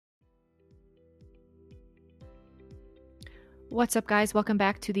What's up, guys? Welcome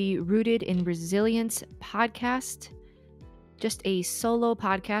back to the Rooted in Resilience podcast. Just a solo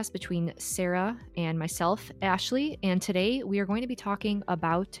podcast between Sarah and myself, Ashley. And today we are going to be talking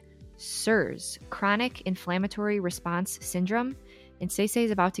about CIRS, Chronic Inflammatory Response Syndrome. And Seisei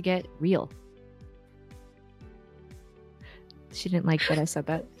is about to get real. She didn't like that I said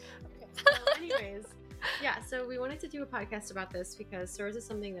that. Okay. So anyways, so we wanted to do a podcast about this because CIRS is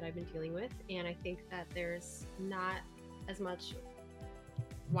something that I've been dealing with. And I think that there's not as much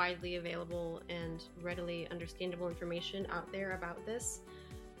widely available and readily understandable information out there about this.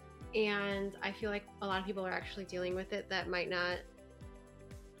 And I feel like a lot of people are actually dealing with it that might not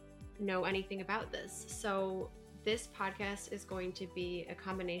know anything about this. So this podcast is going to be a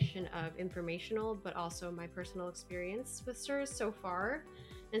combination of informational, but also my personal experience with CIRS so far.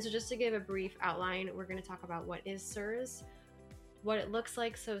 And so just to give a brief outline, we're going to talk about what is CIRS, what it looks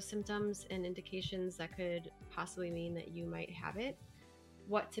like, so symptoms and indications that could possibly mean that you might have it,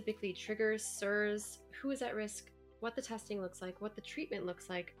 what typically triggers CIRS, who is at risk, what the testing looks like, what the treatment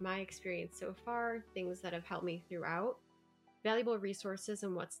looks like, my experience so far, things that have helped me throughout, valuable resources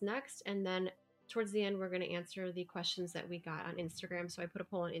and what's next. And then towards the end, we're going to answer the questions that we got on Instagram. So I put a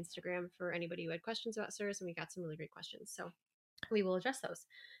poll on Instagram for anybody who had questions about CIRS, and we got some really great questions. So we will address those.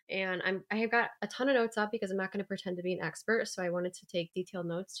 And I have got a ton of notes up because I'm not going to pretend to be an expert. So I wanted to take detailed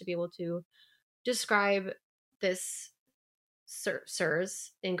notes to be able to describe this CIRS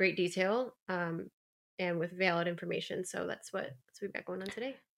in great detail and with valid information. So that's what we've got going on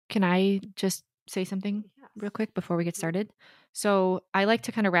today. Can I just say something real quick before we get started? So I like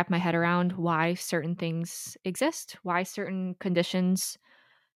to kind of wrap my head around why certain things exist, why certain conditions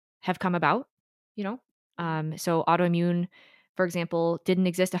have come about, So autoimmune, for example, didn't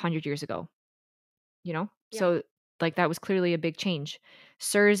exist 100 years ago, So like that was clearly a big change.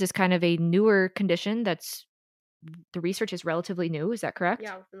 CIRS is kind of a newer condition the research is relatively new. Is that correct?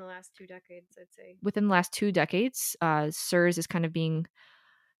 Yeah, within the last 2 decades, I'd say. Within the last 2 decades, CIRS is kind of being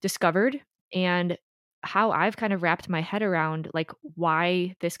discovered. And how I've kind of wrapped my head around like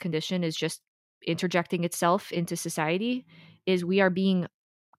why this condition is just interjecting itself into society is we are being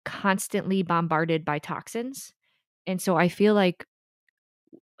constantly bombarded by toxins. And so I feel like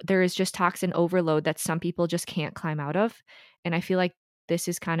there is just toxin overload that some people just can't climb out of. And I feel like this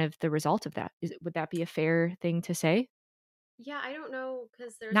is kind of the result of that. Would that be a fair thing to say? Yeah, I don't know,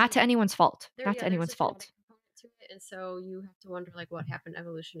 because there's Not to anyone's fault. Not to anyone's fault. To it, and so you have to wonder like what happened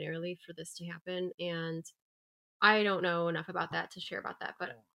evolutionarily for this to happen. And I don't know enough about that to share about that,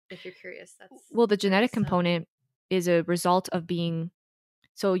 but if you're curious, the genetic component is a result of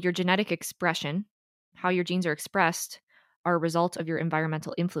so your genetic expression, how your genes are expressed, are a result of your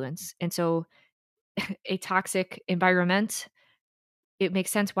environmental influence. And so a toxic environment, it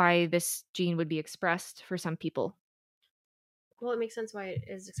makes sense why this gene would be expressed for some people. Well, it makes sense why it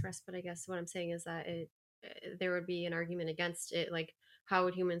is expressed, but I guess what I'm saying is that there would be an argument against it. Like, how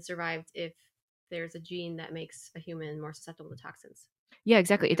would humans survive if there's a gene that makes a human more susceptible to toxins? Yeah,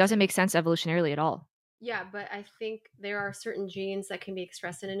 exactly. It doesn't make sense evolutionarily at all. Yeah, but I think there are certain genes that can be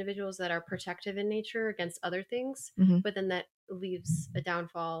expressed in individuals that are protective in nature against other things, but then that leaves a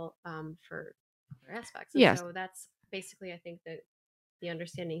downfall for other aspects. And so that's basically, I think, that the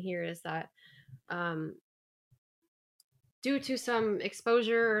understanding here is that due to some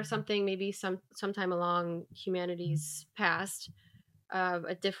exposure or something, maybe sometime along humanity's past of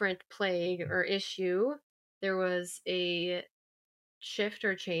a different plague or issue, there was a shift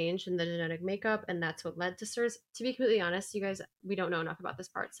or change in the genetic makeup, and that's what led to CIRS. To be completely honest, you guys, we don't know enough about this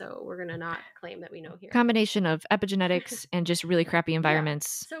part, so we're gonna not claim that we know here. Combination of epigenetics and just really crappy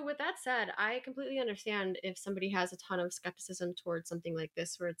environments. So with that said, I completely understand if somebody has a ton of skepticism towards something like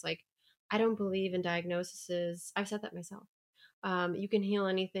this, where it's like, I don't believe in diagnoses. I've said that myself. You can heal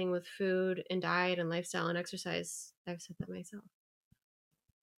anything with food and diet and lifestyle and exercise. I've said that myself.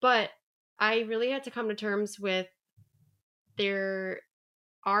 But I really had to come to terms with there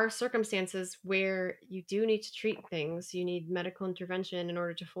are circumstances where you do need to treat things. You need medical intervention in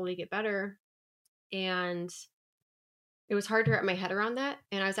order to fully get better. And it was hard to wrap my head around that.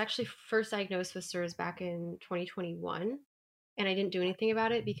 And I was actually first diagnosed with CIRS back in 2021. And I didn't do anything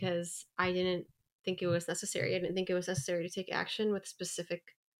about it because I didn't think it was necessary. I didn't think it was necessary to take action with specific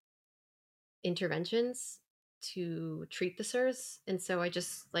interventions to treat the CIRS. And so I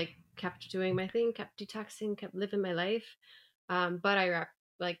just kept doing my thing, kept detoxing, kept living my life. But I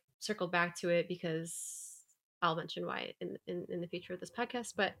circled back to it because I'll mention why in the future of this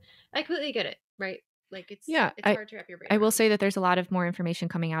podcast. But I completely get it, right? It's hard to wrap your brain around. I will say that there's a lot of more information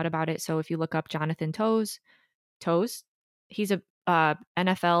coming out about it. So if you look up Jonathan Toes, he's a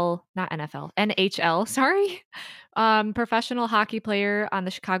NFL, not NFL, NHL, sorry, professional hockey player on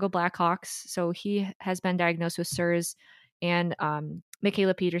the Chicago Blackhawks. So he has been diagnosed with CIRS, and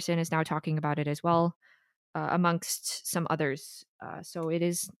Michaela Peterson is now talking about it as well, amongst some others. So it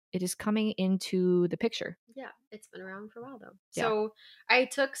is coming into the picture. Yeah, it's been around for a while though. Yeah. So I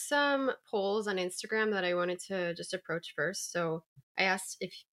took some polls on Instagram that I wanted to just approach first. So I asked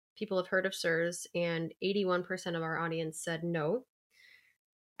if people have heard of CIRS, and 81% of our audience said no.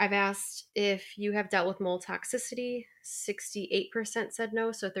 I've asked if you have dealt with mold toxicity. 68% said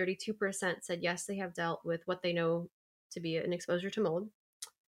no. So 32% said yes, they have dealt with what they know to be an exposure to mold.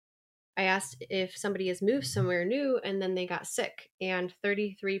 I asked if somebody has moved somewhere new and then they got sick, and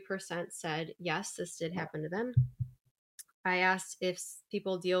 33% said yes, this did happen to them. I asked if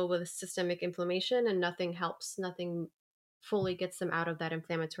people deal with systemic inflammation and nothing helps, nothing fully gets them out of that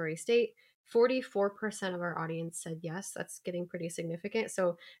inflammatory state. 44% of our audience said yes. That's getting pretty significant.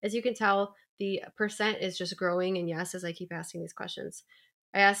 So, as you can tell, the percent is just growing. And yes, as I keep asking these questions,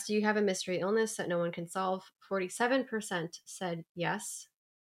 I asked, do you have a mystery illness that no one can solve? 47% said yes.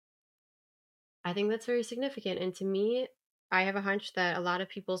 I think that's very significant. And to me, I have a hunch that a lot of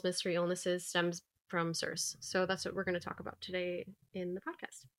people's mystery illnesses stems from CIRS. So that's what we're going to talk about today in the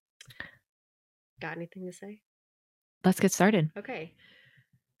podcast. Got anything to say? Let's get started. Okay.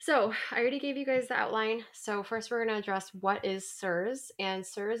 So I already gave you guys the outline. So first we're going to address what is CIRS. And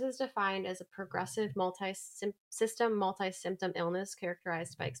CIRS is defined as a progressive multi-system, multi-symptom illness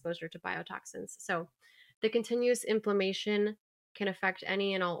characterized by exposure to biotoxins. So the continuous inflammation can affect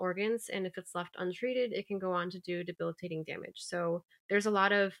any and all organs. And if it's left untreated, it can go on to do debilitating damage. So there's a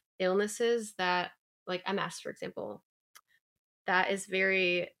lot of illnesses that, like MS, for example, that is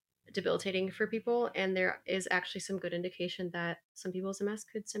very debilitating for people. And there is actually some good indication that some people's MS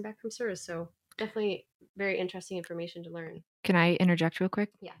could stem back from CIRS. So definitely very interesting information to learn. Can I interject real quick?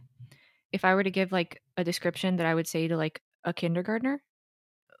 Yeah. If I were to give like a description that I would say to like a kindergartner,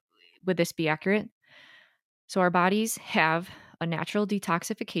 would this be accurate? So our bodies have a natural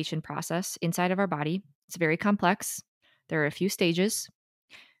detoxification process inside of our body. It's very complex. There are a few stages.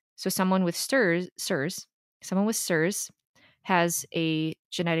 So someone with CIRS has a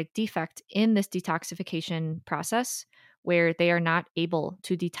genetic defect in this detoxification process where they are not able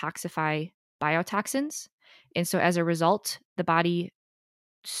to detoxify biotoxins. And so as a result, the body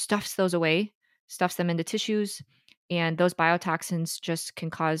stuffs those away, stuffs them into tissues, and those biotoxins just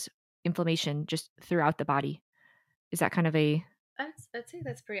can cause inflammation just throughout the body. Is that kind of a I'd say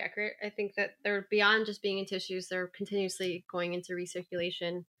that's pretty accurate. I think that they're beyond just being in tissues, they're continuously going into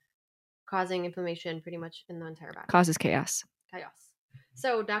recirculation, causing inflammation pretty much in the entire body. causes chaos? Chaos.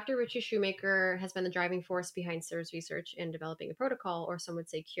 So, Dr. Richie Shoemaker has been the driving force behind CIRS research in developing a protocol, or some would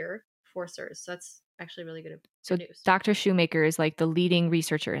say cure, for CIRS. So, that's actually really good So news. Dr. Shoemaker is like the leading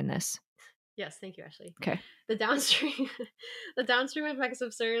researcher in this. Yes, thank you, Ashley. Okay. The downstream effects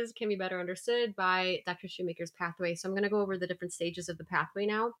of CIRS can be better understood by Dr. Shoemaker's pathway. So I'm going to go over the different stages of the pathway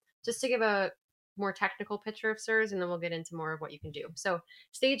now, just to give a more technical picture of CIRS, and then we'll get into more of what you can do. So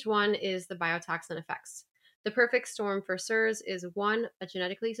stage 1 is the biotoxin effects. The perfect storm for CIRS is 1, a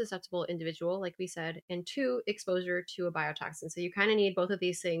genetically susceptible individual, like we said, and 2, exposure to a biotoxin. So you kind of need both of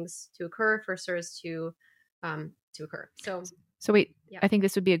these things to occur for CIRS to occur. So wait, yeah. I think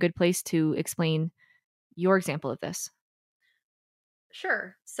this would be a good place to explain your example of this.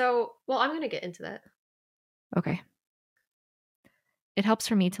 Sure. So, well, I'm going to get into that. Okay. It helps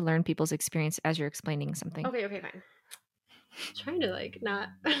for me to learn people's experience as you're explaining something. Okay, fine. I'm trying to like not.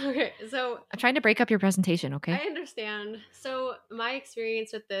 Okay, so I'm trying to break up your presentation, okay? I understand. So my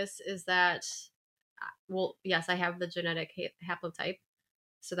experience with this is that, well, yes, I have the genetic haplotype,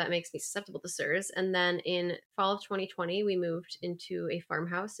 so that makes me susceptible to CIRS. And then in fall of 2020, we moved into a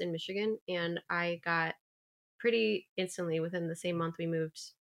farmhouse in Michigan, and I got pretty instantly within the same month we moved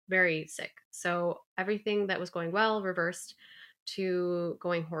very sick. So everything that was going well reversed to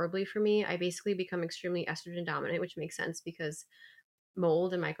going horribly for me. I basically become extremely estrogen dominant, which makes sense because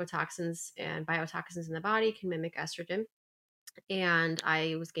mold and mycotoxins and biotoxins in the body can mimic estrogen. And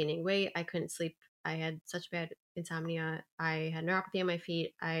I was gaining weight. I couldn't sleep. I had such bad insomnia. I had neuropathy on my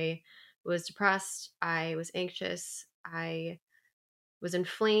feet. I was depressed. I was anxious. I was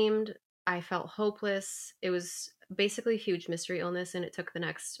inflamed. I felt hopeless. It was basically a huge mystery illness, and it took the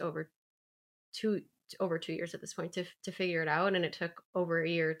next over 2 years at this point to figure it out, and it took over a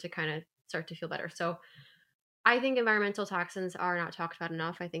year to kind of start to feel better. So I think environmental toxins are not talked about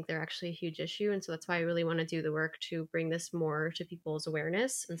enough. I think they're actually a huge issue, and so that's why I really want to do the work to bring this more to people's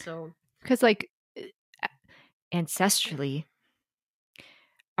awareness. And so, because like ancestrally,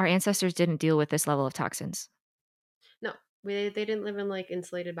 our ancestors didn't deal with this level of toxins. no, They didn't live in like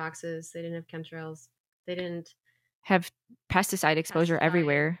insulated boxes. They didn't have chemtrails. They didn't Have pesticide exposure pesticide,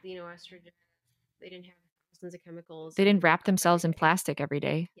 everywhere. estrogen. They didn't have thousands of chemicals They in their didn't wrap makeup every themselves in day. plastic every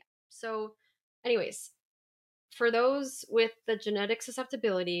day. Yeah. So, anyways, for those with the genetic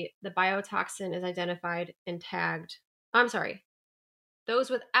susceptibility, the biotoxin is identified and tagged. I'm sorry, those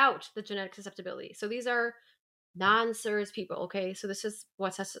without the genetic susceptibility. So these are non-CIRS people, okay? So this is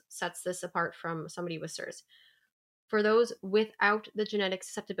what sets this apart from somebody with CIRS. For those without the genetic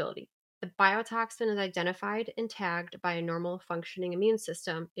susceptibility, the biotoxin is identified and tagged by a normal functioning immune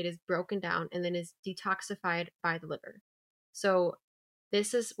system. It is broken down and then is detoxified by the liver. So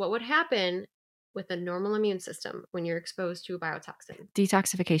this is what would happen with a normal immune system when you're exposed to a biotoxin.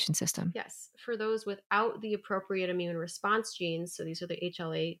 Detoxification system. Yes, for those without the appropriate immune response genes, so these are the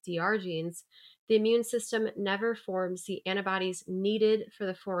HLA-DR genes, the immune system never forms the antibodies needed for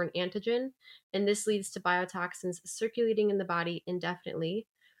the foreign antigen, and this leads to biotoxins circulating in the body indefinitely,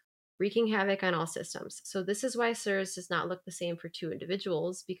 wreaking havoc on all systems. So this is why CIRS does not look the same for two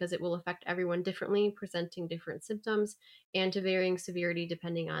individuals, because it will affect everyone differently, presenting different symptoms and to varying severity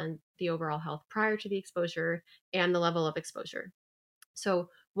depending on the overall health prior to the exposure and the level of exposure. So,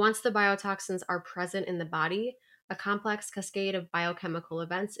 once the biotoxins are present in the body, a complex cascade of biochemical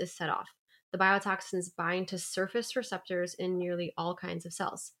events is set off. The biotoxins bind to surface receptors in nearly all kinds of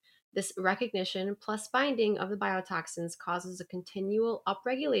cells. This recognition plus binding of the biotoxins causes a continual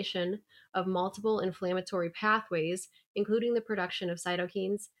upregulation of multiple inflammatory pathways, including the production of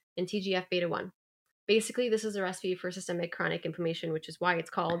cytokines and TGF beta 1. Basically, this is a recipe for systemic chronic inflammation, which is why it's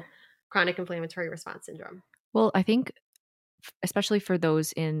called chronic inflammatory response syndrome. Well, I think, especially for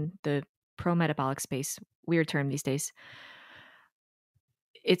those in the pro metabolic space, weird term these days,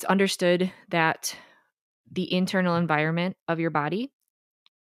 it's understood that the internal environment of your body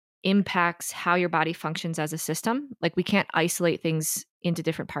impacts how your body functions as a system. Like, we can't isolate things into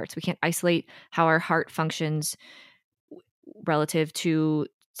different parts. We can't isolate how our heart functions relative to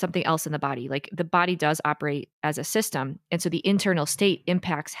something else in the body. Like, the body does operate as a system. And so the internal state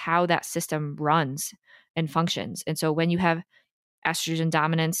impacts how that system runs and functions. And so when you have estrogen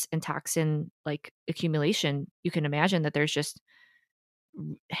dominance and toxin like accumulation, you can imagine that there's just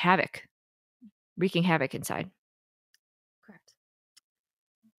havoc, wreaking havoc inside. Correct.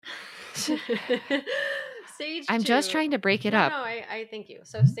 Stage I'm just two. trying to break it No, up. no, I thank you.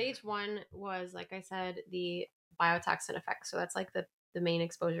 So stage one was, like I said, the biotoxin effect. So that's like the main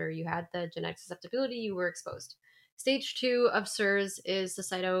exposure. You had the genetic susceptibility, you were exposed. Stage two of CIRS is the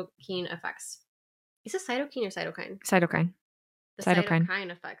cytokine effects. Is it cytokine or cytokine? Cytokine. The Cytokine.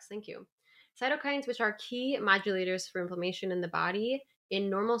 cytokine effects. Thank you. Cytokines, which are key modulators for inflammation in the body, in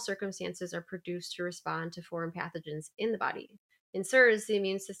normal circumstances are produced to respond to foreign pathogens in the body. In CIRS, the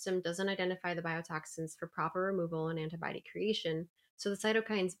immune system doesn't identify the biotoxins for proper removal and antibody creation, so the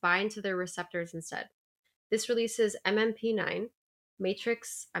cytokines bind to their receptors instead. This releases MMP9,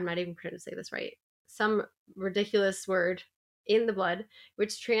 matrix, I'm not even going to say this right, some ridiculous word in the blood,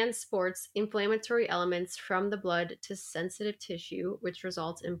 which transports inflammatory elements from the blood to sensitive tissue, which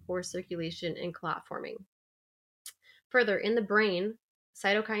results in poor circulation and clot forming. Further, in the brain,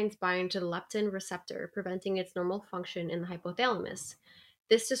 cytokines bind to the leptin receptor, preventing its normal function in the hypothalamus.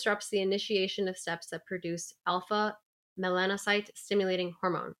 This disrupts the initiation of steps that produce alpha melanocyte stimulating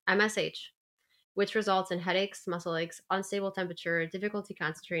hormone, MSH, which results in headaches, muscle aches, unstable temperature, difficulty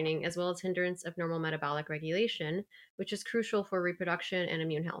concentrating, as well as hindrance of normal metabolic regulation, which is crucial for reproduction and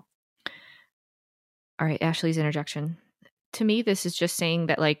immune health. All right, Ashley's interjection. To me, this is just saying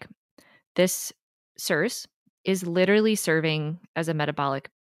that, like, this CIRS is literally serving as a metabolic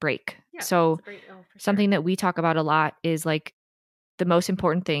break. Yeah, So, it's a break. Oh, for something sure. that we talk about a lot is like the most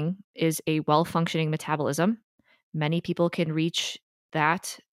important thing is a well functioning metabolism. Many people can reach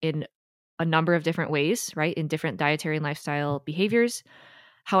that in a number of different ways, right? In different dietary and lifestyle behaviors.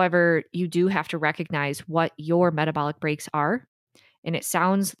 However, you do have to recognize what your metabolic breaks are. And it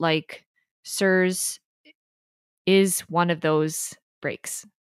sounds like CIRS is one of those breaks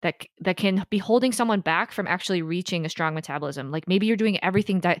that can be holding someone back from actually reaching a strong metabolism. Like, maybe you're doing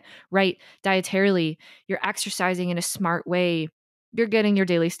everything right dietarily, you're exercising in a smart way, you're getting your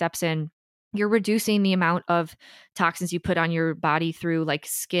daily steps in, you're reducing the amount of toxins you put on your body through like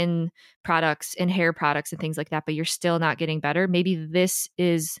skin products and hair products and things like that, but you're still not getting better. Maybe this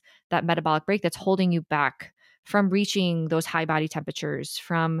is that metabolic break that's holding you back from reaching those high body temperatures,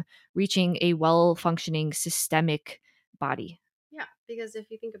 from reaching a well functioning systemic body. Yeah, because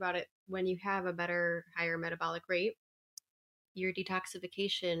if you think about it, when you have a better, higher metabolic rate, your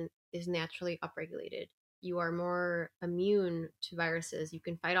detoxification is naturally upregulated. You are more immune to viruses. You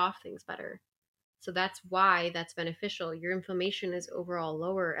can fight off things better. So that's why that's beneficial. Your inflammation is overall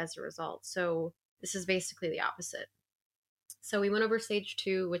lower as a result. So this is basically the opposite. So we went over stage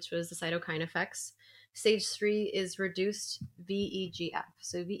 2, which was the cytokine effects. Stage 3 is reduced VEGF.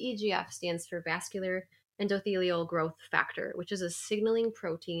 So VEGF stands for vascular endothelial growth factor, which is a signaling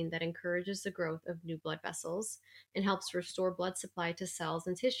protein that encourages the growth of new blood vessels and helps restore blood supply to cells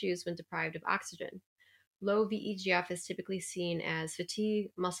and tissues when deprived of oxygen. Low VEGF is typically seen as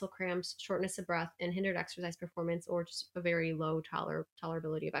fatigue, muscle cramps, shortness of breath, and hindered exercise performance, or just a very low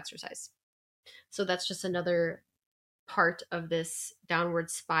tolerability of exercise. So that's just another part of this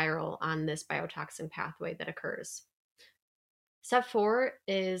downward spiral on this biotoxin pathway that occurs. Step 4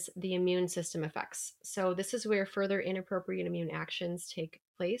 is the immune system effects. So, this is where further inappropriate immune actions take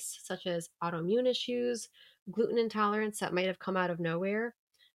place, such as autoimmune issues, gluten intolerance that might have come out of nowhere,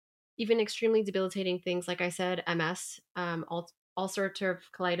 even extremely debilitating things, like I said, MS, ulcerative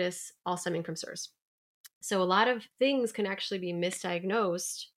colitis, all stemming from CIRS. So, a lot of things can actually be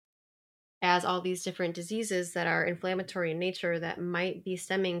misdiagnosed as all these different diseases that are inflammatory in nature that might be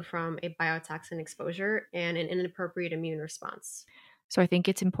stemming from a biotoxin exposure and an inappropriate immune response. So I think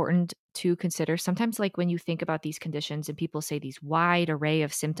it's important to consider sometimes, like when you think about these conditions and people say these wide array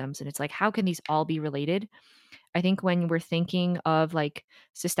of symptoms, and it's like, how can these all be related? I think when we're thinking of like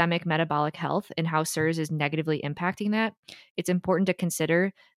systemic metabolic health and how CIRS is negatively impacting that, it's important to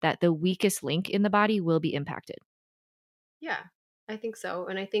consider that the weakest link in the body will be impacted. Yeah, I think so.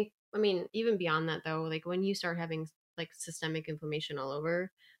 And I think, I mean, even beyond that, though, like when you start having like systemic inflammation all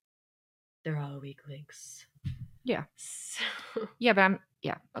over, they're all weak links. Yeah. So, Yeah, but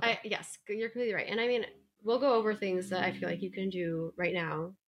yeah. Okay. yes, you're completely right. And I mean, we'll go over things that I feel like you can do right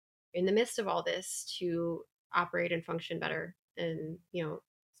now in the midst of all this to operate and function better and,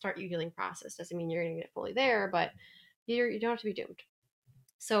 start your healing process. Doesn't mean you're going to get fully there, but you don't have to be doomed.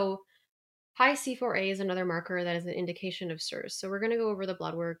 So high C4A is another marker that is an indication of CIRS. So we're going to go over the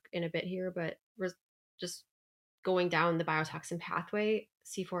blood work in a bit here, but we're just going down the biotoxin pathway.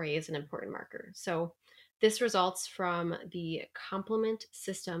 C4A is an important marker. So this results from the complement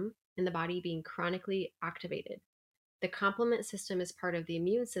system in the body being chronically activated. The complement system is part of the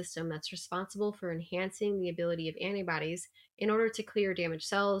immune system that's responsible for enhancing the ability of antibodies in order to clear damaged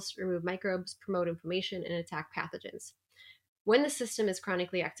cells, remove microbes, promote inflammation, and attack pathogens. When the system is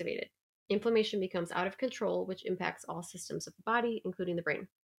chronically activated, inflammation becomes out of control, which impacts all systems of the body, including the brain.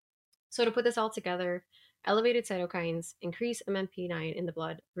 So, to put this all together, elevated cytokines, increased MMP9 in the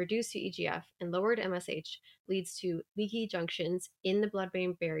blood, reduced VEGF, and lowered MSH leads to leaky junctions in the blood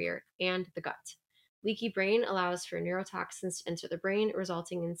brain barrier and the gut. Leaky brain allows for neurotoxins to enter the brain,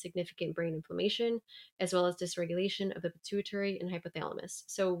 resulting in significant brain inflammation, as well as dysregulation of the pituitary and hypothalamus.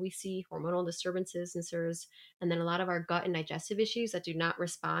 So, we see hormonal disturbances in CIRS, and then a lot of our gut and digestive issues that do not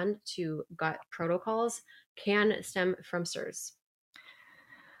respond to gut protocols can stem from CIRS.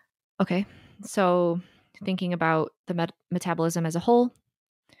 Okay. So thinking about the metabolism as a whole,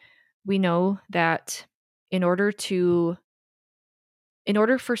 we know that in order to in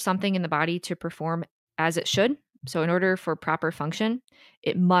order for something in the body to perform as it should, so in order for proper function,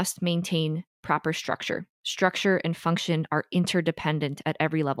 it must maintain proper structure. Structure and function are interdependent at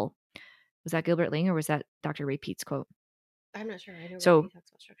every level. Was that Gilbert Ling or was that Dr. Ray Pete's quote? I'm not sure. I know Ray So, P talks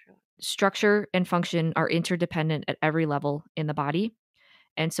about structure a lot. structure and function are interdependent at every level in the body.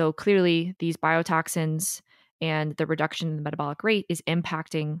 And so, clearly, these biotoxins and the reduction in the metabolic rate is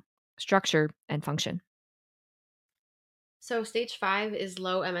impacting structure and function. So, stage 5 is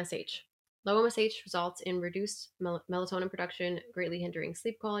low MSH. Low MSH results in reduced melatonin production, greatly hindering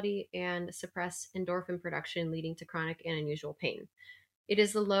sleep quality, and suppress endorphin production, leading to chronic and unusual pain. It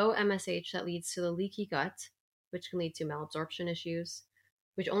is the low MSH that leads to the leaky gut, which can lead to malabsorption issues,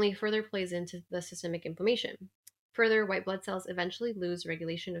 which only further plays into the systemic inflammation. Further, white blood cells eventually lose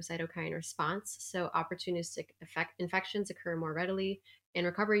regulation of cytokine response, so opportunistic infections occur more readily, and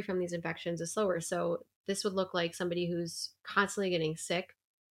recovery from these infections is slower. So, this would look like somebody who's constantly getting sick.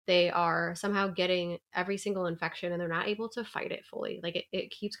 They are somehow getting every single infection and they're not able to fight it fully. Like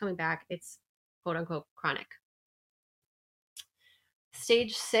it keeps coming back. It's quote unquote chronic.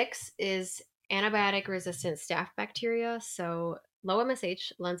 Stage 6 is antibiotic resistant staph bacteria. So, low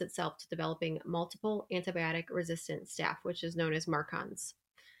MSH lends itself to developing multiple antibiotic resistant staph, which is known as MARCONs,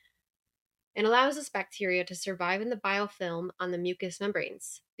 and allows this bacteria to survive in the biofilm on the mucous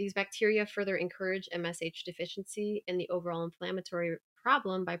membranes. These bacteria further encourage MSH deficiency and the overall inflammatory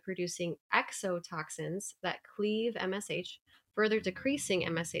problem by producing exotoxins that cleave MSH, further decreasing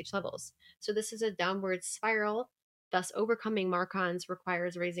MSH levels. So, this is a downward spiral. Thus, overcoming MARCONs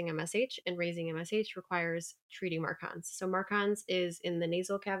requires raising MSH, and raising MSH requires treating MARCONs. So, MARCONs is in the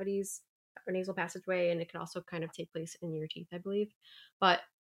nasal cavities, nasal passageway, and it can also kind of take place in your teeth, I believe. But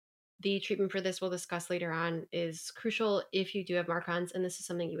the treatment for this we'll discuss later on is crucial if you do have mark-ons, and this is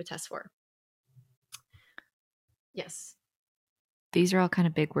something you would test for. Yes. These are all kind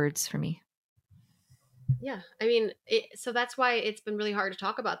of big words for me. Yeah. I mean, so that's why it's been really hard to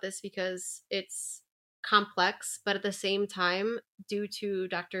talk about this, because it's complex, but at the same time, due to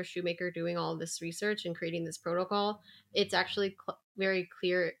Dr. Shoemaker doing all this research and creating this protocol, it's actually very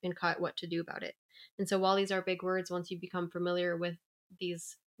clear and cut what to do about it. And so while these are big words, once you become familiar with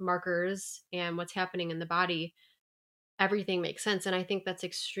these markers and what's happening in the body, everything makes sense. And I think that's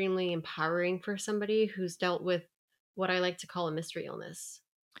extremely empowering for somebody who's dealt with what I like to call a mystery illness.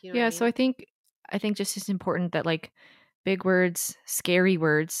 Do you know what I Yeah, so mean? I think just as important that like big words, scary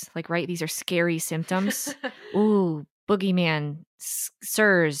words, like right, these are scary symptoms. Ooh, boogeyman,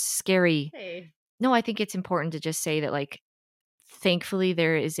 SIRS, scary. Hey. No, I think it's important to just say that like thankfully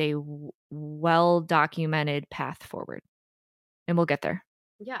there is a well documented path forward, and we'll get there.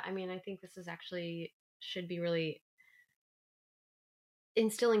 Yeah, I mean, I think this is actually should be really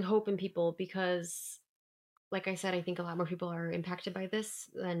instilling hope in people, because like I said, I think a lot more people are impacted by this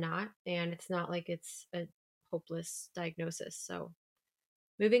than not, and it's not like it's a hopeless diagnosis. So,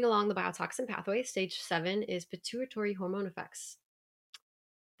 moving along the biotoxin pathway, stage 7 is pituitary hormone effects.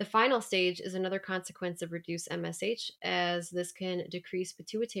 The final stage is another consequence of reduced MSH, as this can decrease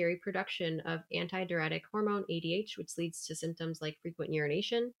pituitary production of antidiuretic hormone ADH, which leads to symptoms like frequent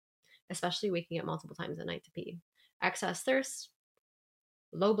urination, especially waking up multiple times a night to pee, excess thirst,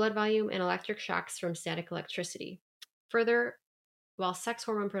 low blood volume, and electric shocks from static electricity. Further, while sex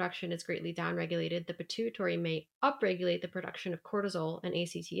hormone production is greatly downregulated, the pituitary may upregulate the production of cortisol and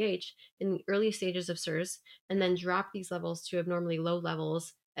ACTH in the early stages of CIRS, and then drop these levels to abnormally low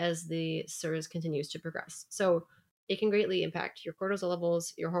levels as the CIRS continues to progress. So it can greatly impact your cortisol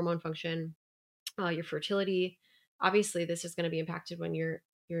levels, your hormone function, your fertility. Obviously, this is going to be impacted when your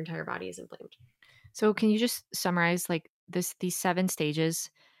entire body is inflamed. So can you just summarize like these 7 stages?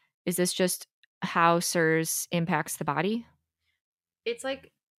 Is this just how SIRS impacts the body? It's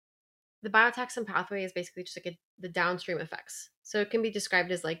like the biotoxin pathway is basically just like the downstream effects. So it can be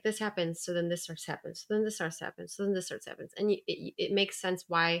described as like this happens, so then this starts to happen, so then this starts to happen, so then this starts to happen, and it makes sense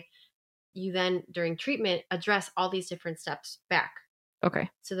why you then during treatment address all these different steps back, Okay.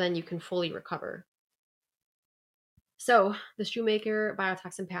 so then you can fully recover. So the Shoemaker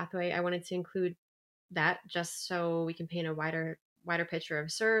biotoxin pathway, I wanted to include that just so we can paint a wider picture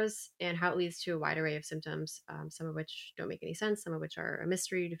of CIRS and how it leads to a wide array of symptoms, some of which don't make any sense, some of which are a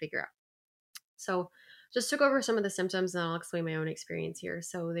mystery to figure out. So just took over some of the symptoms, and I'll explain my own experience here.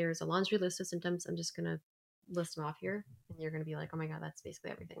 So there's a laundry list of symptoms. I'm just going to list them off here, and you're going to be like, oh my God, that's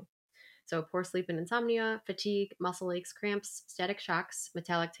basically everything. So poor sleep and insomnia, fatigue, muscle aches, cramps, static shocks,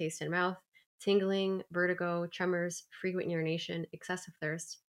 metallic taste in mouth, tingling, vertigo, tremors, frequent urination, excessive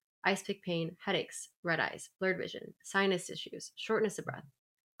thirst, ice pick pain, headaches, red eyes, blurred vision, sinus issues, shortness of breath,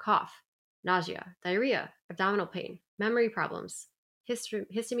 cough, nausea, diarrhea, abdominal pain, memory problems,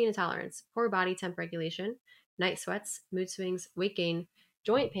 histamine intolerance, poor body temp regulation, night sweats, mood swings, weight gain,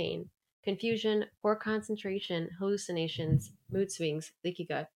 joint pain, confusion, poor concentration, hallucinations, mood swings, leaky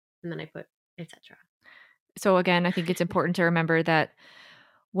gut, and then I put etc. So again, I think it's important to remember that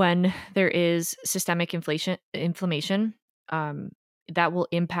when there is systemic inflammation, um, that will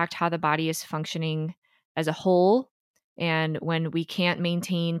impact how the body is functioning as a whole. And when we can't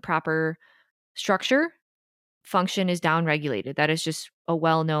maintain proper structure, function is downregulated. That is just a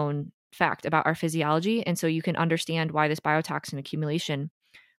well known fact about our physiology. And so you can understand why this biotoxin accumulation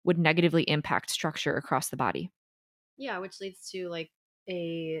would negatively impact structure across the body. Yeah, which leads to like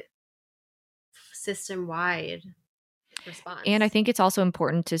a system wide And I response. think it's also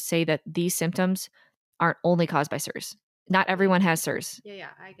important to say that these symptoms aren't only caused by SIRS. Not Oh yeah. everyone has SIRS. Yeah,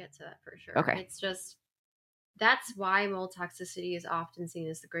 I get to that for sure. Okay. It's just that's why mold toxicity is often seen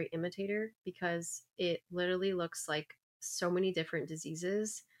as the great imitator, because it literally looks like so many different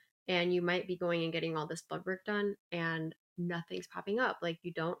diseases, and you might be going and getting all this blood work done and nothing's popping up. Like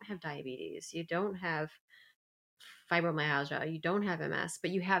you don't have diabetes, you don't have fibromyalgia, you don't have MS,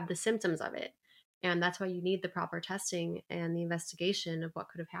 but you have the symptoms of it. And that's why you need the proper testing and the investigation of what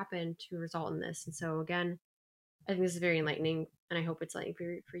could have happened to result in this. And so, again, I think this is very enlightening. And I hope it's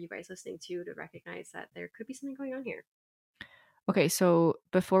enlightening for you guys listening too, to recognize that there could be something going on here. Okay. So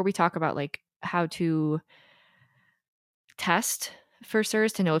before we talk about like how to test for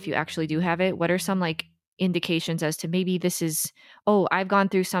SIRS to know if you Mhm. actually do have it, what are some like indications as to maybe this is, oh, I've gone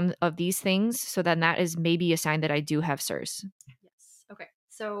through some of these things. So then that is maybe a sign that I do have SIRS. Yes. Okay.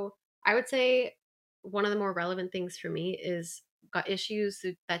 So I would say one of the more relevant things for me is gut issues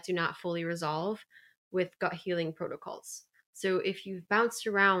that do not fully resolve with gut healing protocols. So if you've bounced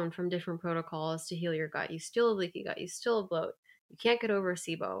around from different protocols to heal your gut, you still have leaky gut, you still have bloat, you can't get over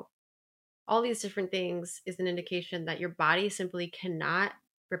SIBO, all these different things is an indication that your body simply cannot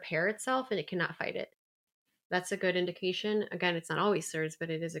repair itself and it cannot fight it. That's a good indication. Again, it's not always SIRS, but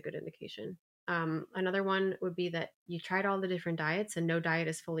it is a good indication. Another one would be that you tried all the different diets and no diet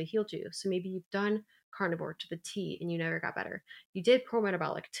has fully healed you. So maybe you've done carnivore to the T and you never got better. You did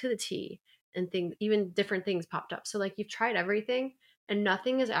pro-metabolic to the T and even different things popped up. So like you've tried everything and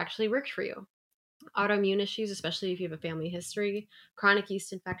nothing has actually worked for you. Autoimmune issues, especially if you have a family history, chronic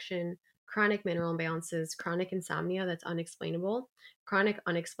yeast infection, chronic mineral imbalances, chronic insomnia that's unexplainable, chronic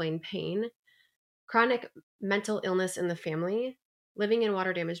unexplained pain, chronic mental illness in the family, living in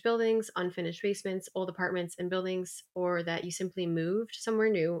water damaged buildings, unfinished basements, old apartments and buildings, or that you simply moved somewhere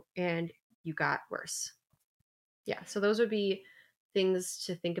new and you got worse. Yeah, so those would be things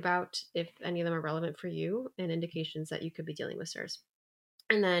to think about if any of them are relevant for you and indications that you could be dealing with SIRS.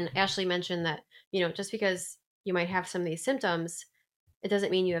 And then Ashley mentioned that, just because you might have some of these symptoms, it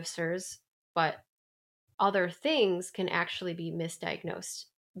doesn't mean you have SIRS, but other things can actually be misdiagnosed,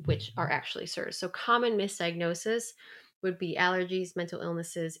 which are actually SIRS. So common misdiagnosis would be allergies, mental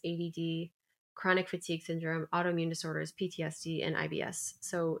illnesses, ADD, chronic fatigue syndrome, autoimmune disorders, PTSD, and IBS.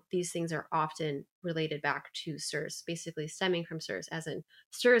 So these things are often related back to SIRS, basically stemming from SIRS, as in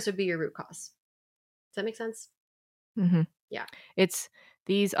SIRS would be your root cause. Does that make sense? Mm-hmm. Yeah. It's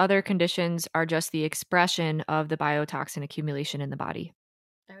these other conditions are just the expression of the biotoxin accumulation in the body.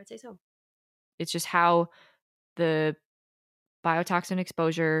 I would say so. It's just how the biotoxin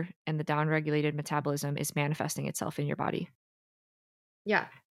exposure and the downregulated metabolism is manifesting itself in your body. Yeah,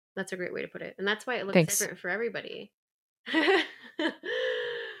 that's a great way to put it. And that's why it looks Thanks. different for everybody.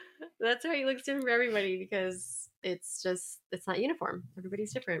 That's why it looks different for everybody, because it's not uniform.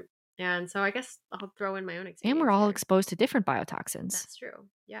 Everybody's different. And so I guess I'll throw in my own And we're experience all here. exposed to different biotoxins. That's true.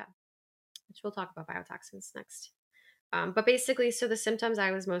 Yeah. Which we'll talk about biotoxins next. But basically, so the symptoms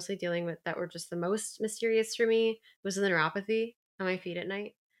I was mostly dealing with that were just the most mysterious for me was the neuropathy on my feet at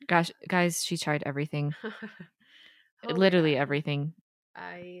night. Gosh, guys, she tried everything. Oh my Literally God. everything.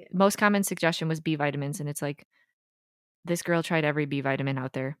 I Most common suggestion was B vitamins, and it's like, this girl tried every B vitamin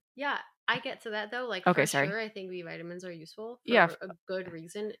out there. Yeah, I get to that though. Like Okay, for sorry. sure, I think B vitamins are useful Yeah. for a good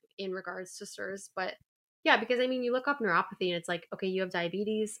reason in regards to SIRS. But yeah, because I mean, you look up neuropathy and it's like, okay, you have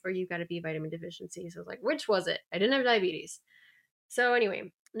diabetes or you've got a B vitamin deficiency. So it's like, which was it? I didn't have diabetes. So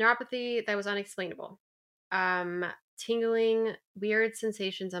anyway, neuropathy that was unexplainable. Tingling, weird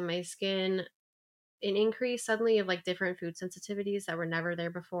sensations on my skin, an increase suddenly of like different food sensitivities that were never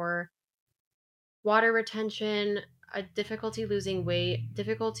there before, water retention, a difficulty losing weight,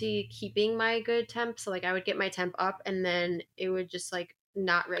 difficulty keeping my good temp. So like I would get my temp up and then it would just like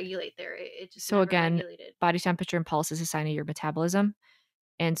not regulate there. It just So never again, regulated. body temperature and pulse is a sign of your metabolism.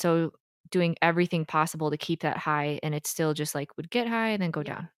 And so doing everything possible to keep that high, and it still just like would get high and then go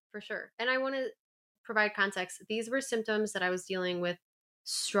Yeah, down. for sure. And I want to provide context. These were symptoms that I was dealing with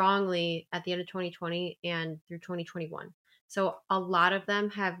strongly at the end of 2020 and through 2021. So a lot of them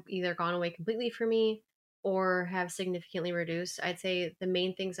have either gone away completely for me or have significantly reduced. I'd say the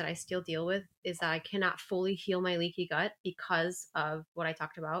main things that I still deal with is that I cannot fully heal my leaky gut because of what I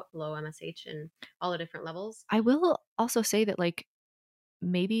talked about, low MSH and all the different levels. I will also say that, like,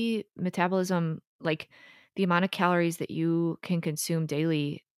 maybe metabolism, like the amount of calories that you can consume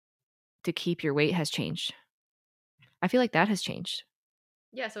daily to keep your weight has changed. I feel like that has changed.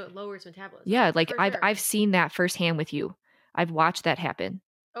 Yeah, so it lowers metabolism Yeah, like for I've sure. I've seen that firsthand with you. I've watched that happen.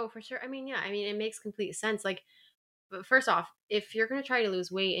 Oh, for sure. I mean, yeah, I mean, it makes complete sense. Like, but first off, if you're going to try to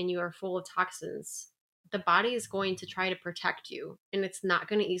lose weight and you are full of toxins, the body is going to try to protect you and it's not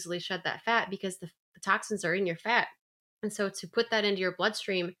going to easily shed that fat because the toxins are in your fat. And so to put that into your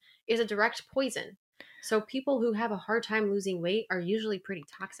bloodstream is a direct poison. So people who have a hard time losing weight are usually pretty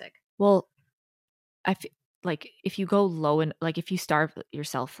toxic. Well, I feel like if you go low and like if you starve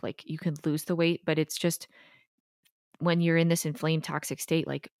yourself, like you can lose the weight, but it's just when you're in this inflamed toxic state,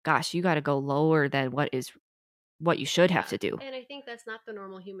 like gosh, you got to go lower than what you should have Yeah. to do. And I think that's not the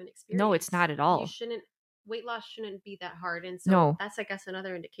normal human No, it's experience. not at You all. shouldn't, weight loss shouldn't be that hard. And so No. that's, I guess,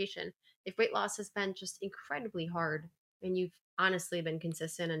 another indication. If weight loss has been just incredibly hard and you've honestly been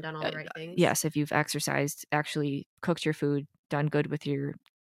consistent and done all the right things. Yes, if you've exercised, actually cooked your food, done good with your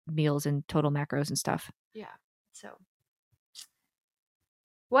meals and total macros and stuff. Yeah. So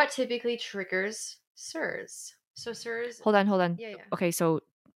what typically triggers SIRS? So SIRS. Hold on. Yeah, yeah. Okay, so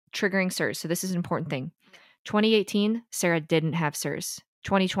triggering SIRS. So this is an important thing. 2018, Sarah didn't have SIRS.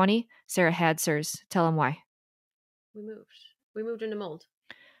 2020, Sarah had SIRS. Tell them why. We moved. We moved into mold.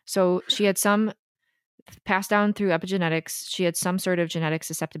 So she had some passed down through epigenetics. She had some sort of genetic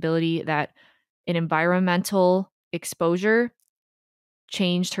susceptibility that an environmental exposure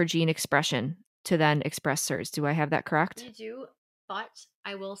changed her gene expression to then express CIRS. Do I have that correct? You do, but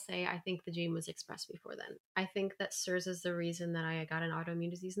I will say I think the gene was expressed before then. I think that CIRS is the reason that I got an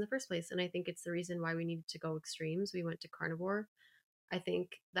autoimmune disease in the first place. And I think it's the reason why we needed to go extremes. We went to carnivore. I think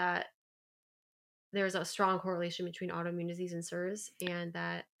that there's a strong correlation between autoimmune disease and CIRS, and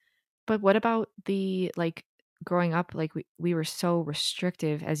that But what about the like growing up? Like we were so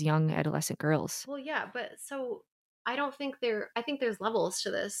restrictive as young adolescent girls. well, yeah, but so I don't think I think there's levels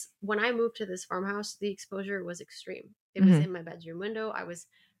to this. When I moved to this farmhouse, the exposure was extreme. It was Hmm. in my bedroom window.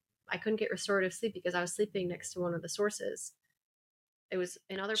 I couldn't get restorative sleep because I was sleeping next to one of the sources. It was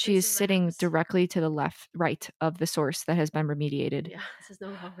in other She is places I had sitting this. directly to the right of the source that has been remediated. Yeah, this is no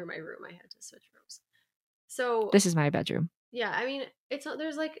longer my room. I had to switch rooms. So This is my bedroom. yeah, I mean, it's not,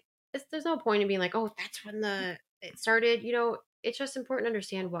 there's no point in being like, oh, that's when it started. It's just important to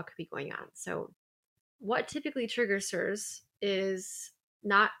understand what could be going on. So what typically triggers CIRS is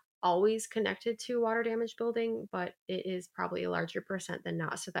not always connected to water damage building, but it is probably a larger percent than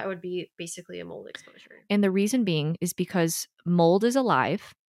not. So that would be basically a mold exposure. And the reason being is because mold is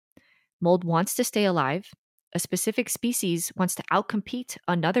alive. Mold wants to stay alive. A specific species wants to outcompete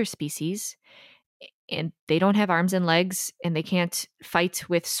another species, and they don't have arms and legs, and they can't fight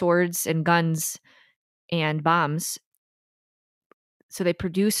with swords and guns and bombs. So they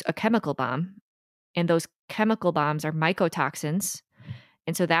produce a chemical bomb, and those chemical bombs are mycotoxins.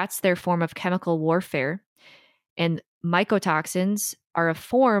 And so that's their form of chemical warfare. And mycotoxins are a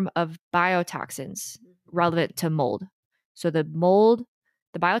form of biotoxins Mhm. relevant to mold. So the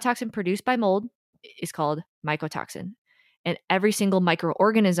biotoxin produced by mold is called mycotoxin. And every single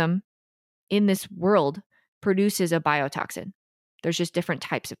microorganism in this world produces a biotoxin. There's just different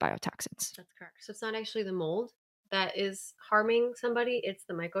types of biotoxins. That's correct. So it's not actually the mold that is harming somebody, it's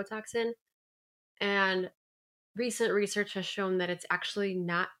the mycotoxin. And recent research has shown that it's actually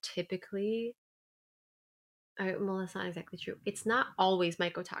not typically, well, that's not exactly true. It's not always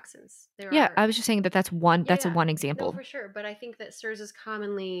mycotoxins. There Yeah, are, I was just saying that yeah, that's a yeah, one no, example. for sure. But I think that CIRS is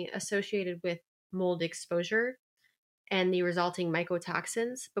commonly associated with mold exposure and the resulting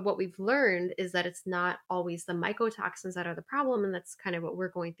mycotoxins. But what we've learned is that it's not always the mycotoxins that are the problem. And that's kind of what we're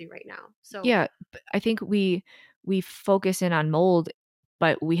going through right now. So, Yeah, I think we focus in on mold,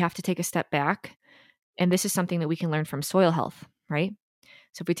 but we have to take a step back. And this is something that we can learn from soil health, right?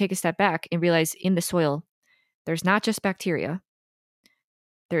 So if we take a step back and realize in the soil, there's not just bacteria,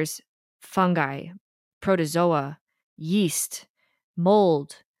 there's fungi, protozoa, yeast,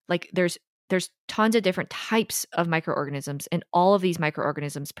 mold. Like there's tons of different types of microorganisms, and all of these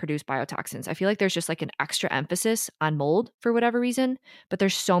microorganisms produce biotoxins. I feel like there's just like an extra emphasis on mold for whatever reason, but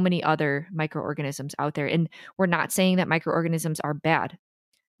there's so many other microorganisms out there. And we're not saying that microorganisms are bad.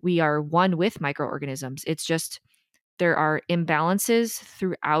 We are one with microorganisms. It's just there are imbalances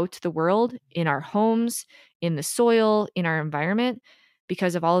throughout the world, in our homes, in the soil, in our environment,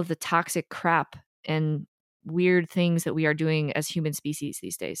 because of all of the toxic crap and weird things that we are doing as human species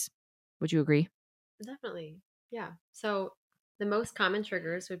these days. Would you agree? definitely. Yeah. So the most common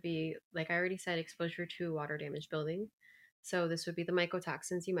triggers would be, like I already said, exposure to water damage building. So this would be the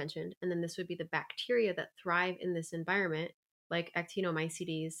mycotoxins you mentioned. And then this would be the bacteria that thrive in this environment, like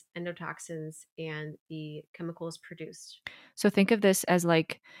actinomycetes, endotoxins, and the chemicals produced. So think of this as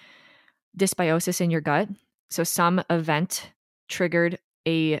like dysbiosis in your gut. So some event triggered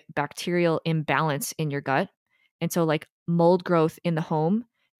a bacterial imbalance in your gut. And so like mold growth in the home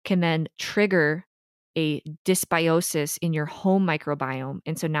can then trigger a dysbiosis in your home microbiome.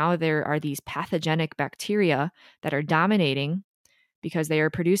 And so now there are these pathogenic bacteria that are dominating because they are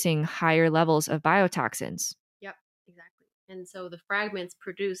producing higher levels of biotoxins. Yep, exactly. And so the fragments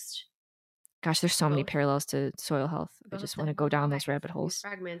produced Gosh, there's so many both parallels to soil health. I both just want to go both down those types rabbit of these holes.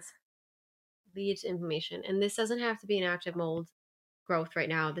 fragments lead to inflammation. And this doesn't have to be an active mold growth right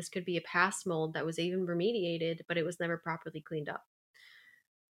now. This could be a past mold that was even remediated, but it was never properly cleaned up.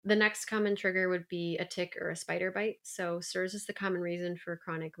 The next common trigger would be a tick or a spider bite. So, CIRS is the common reason for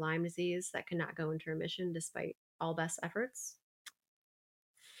chronic Lyme disease that cannot go into remission despite all best efforts.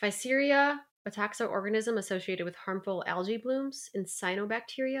 Physeria, a taxoorganism associated with harmful algae blooms in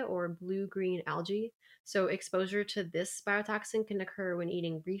cyanobacteria or blue green algae. So, exposure to this biotoxin can occur when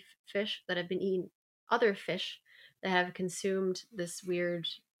eating reef fish that have been eating other fish that have consumed this weird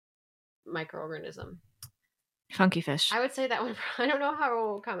microorganism. Funky fish. I would say that one, I don't know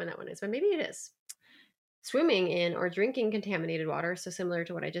how common that one is, but maybe it is. swimming in or drinking contaminated water. So similar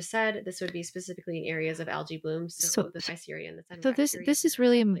to what I just said, this would be specifically in areas of algae blooms. So, So the Fiserian and the so this cyanobacteria this would is come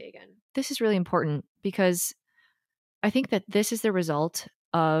really into play again. this is really important because I think that this is the result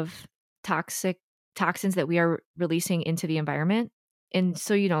of toxins that we are releasing into the environment. And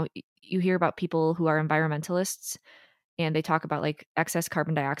so, you hear about people who are environmentalists and they talk about like excess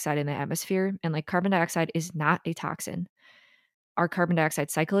carbon dioxide in the atmosphere. And like carbon dioxide is not a toxin. Our carbon dioxide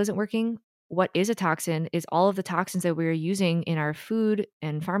cycle isn't working. What is a toxin is all of the toxins that we're using in our food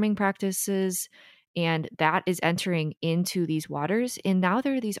and farming practices. And that is entering into these waters. And now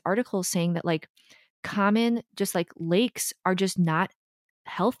there are these articles saying that like common, just like lakes, are just not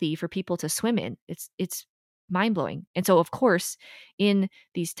healthy for people to swim in. It's mind blowing. And so, of course, in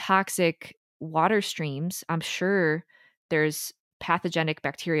these toxic water streams, I'm sure there's pathogenic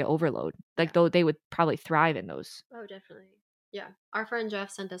bacteria overload. Like Yeah. though they would probably thrive in those. Oh, definitely. Yeah. Our friend Jeff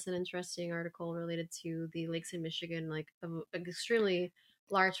sent us an interesting article related to the lakes in Michigan. Like an extremely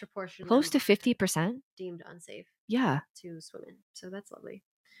large proportion of Close them to are 50%. deemed unsafe Yeah. to swim in. So that's lovely.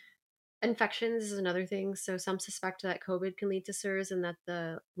 Infections is another thing. So some suspect that COVID can lead to CIRS and that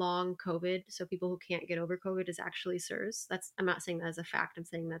the long COVID, so people who can't get over COVID, is actually CIRS. I'm not saying that as a fact. I'm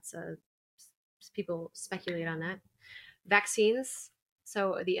saying people speculate on that. Vaccines.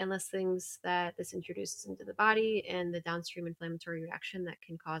 So the endless things that this introduces into the body and the downstream inflammatory reaction that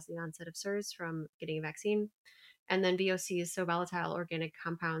can cause the onset of CIRS from getting a vaccine. And then VOCs, so volatile organic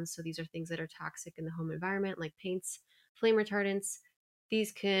compounds. So these are things that are toxic in the home environment, like paints, flame retardants.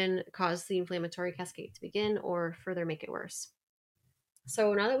 These can cause the inflammatory cascade to begin or further make it worse.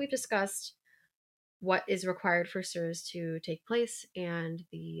 So now that we've discussed what is required for CIRS to take place and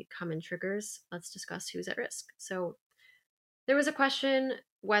the common triggers, let's discuss who's at risk. So there was a question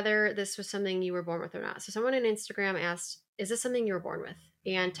whether this was something you were born with or not. So someone on Instagram asked, is this something you were born with?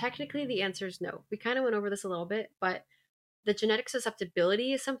 And technically the answer is no. We kind of went over this a little bit, but the genetic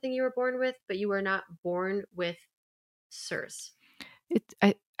susceptibility is something you were born with, but you were not born with CIRS.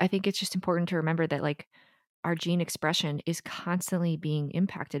 I think it's just important to remember that like our gene expression is constantly being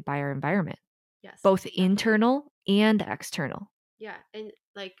impacted by our environment, Yes, both definitely. internal and external. Yeah, and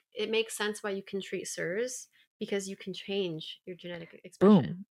like it makes sense why you can treat CIRS because you can change your genetic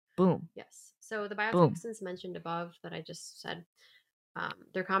expression. Boom, boom, Yes. So the boom. biotoxins mentioned above that I just said,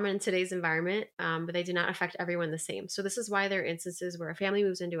 they're common in today's environment, but they do not affect everyone the same. So this is why there are instances where a family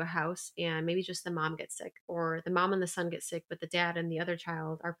moves into a house and maybe just the mom gets sick, or the mom and the son get sick, but the dad and the other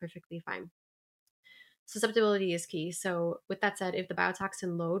child are perfectly fine. Susceptibility is key. So, with that said, if the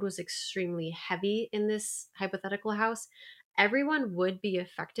biotoxin load was extremely heavy in this hypothetical house, everyone would be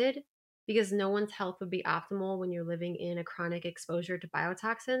affected because no one's health would be optimal when you're living in a chronic exposure to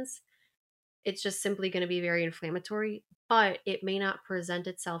biotoxins. It's just simply going to be very inflammatory, but it may not present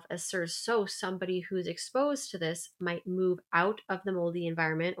itself as CIRS. So, somebody who's exposed to this might move out of the moldy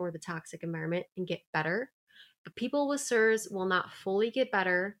environment or the toxic environment and get better. But people with CIRS will not fully get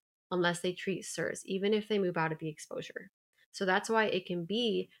better unless they treat CIRS, even if they move out of the exposure. So that's why it can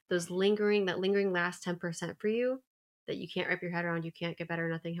be that lingering last 10% for you that you can't wrap your head around, you can't get better,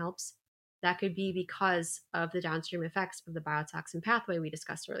 nothing helps. That could be because of the downstream effects of the biotoxin pathway we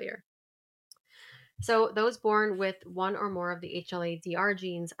discussed earlier. So, those born with one or more of the HLA-DR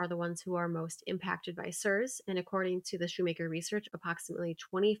genes are the ones who are most impacted by CIRS. And according to the Shoemaker research, approximately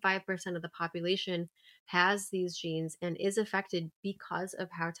 25% of the population has these genes and is affected because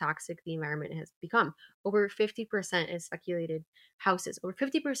of how toxic the environment has become. Over 50% is speculated over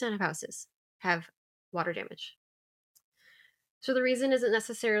 50% of houses have water damage. So the reason isn't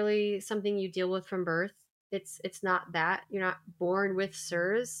necessarily something you deal with from birth. It's not that. You're not born with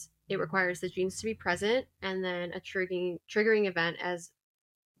CIRS. It requires the genes to be present and then a triggering event as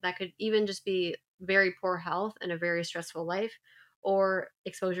that could even just be very poor health and a very stressful life or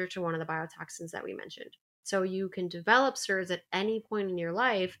exposure to one of the biotoxins that we mentioned. So you can develop CIRS at any point in your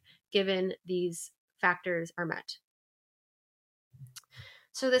life given these factors are met.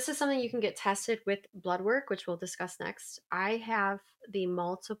 So this is something you can get tested with blood work, which we'll discuss next. I have the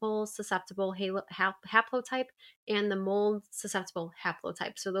multiple susceptible haplotype and the mold susceptible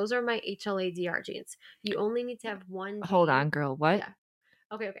haplotype. So those are my HLA-DR genes. You only need to have one Hold gene. on, girl. What? Yeah.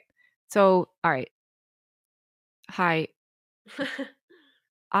 Okay. So, all right. Hi.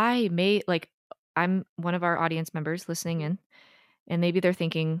 I'm one of our audience members listening Mhm. in, and maybe they're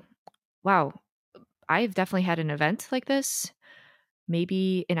thinking, wow, I've definitely had an event like this.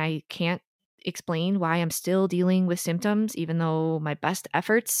 Maybe, and I can't explain why I'm still dealing with symptoms, even though my best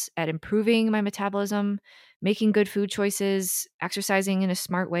efforts at improving my metabolism, making good food choices, exercising in a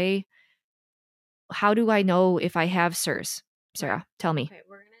smart way. How do I know if I have CIRS? Right. Sarah, tell me. Okay,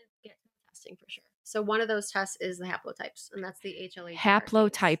 we're gonna get to testing for sure. So one of those tests is the haplotypes, and that's the HLA-DR genes.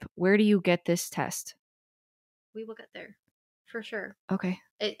 Haplotype. Where do you get this test? We will get there, for sure. Okay.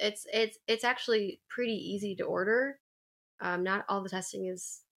 It's actually pretty easy to order. Not all the testing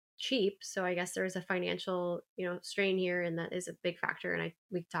is cheap, so I guess there's a financial, strain here, and that is a big factor. And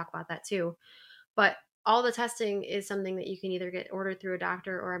we can talk about that too. But all the testing is something that you can either get ordered through a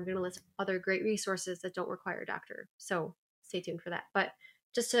doctor, or I'm going to list other great resources that don't require a doctor. So stay tuned for that. But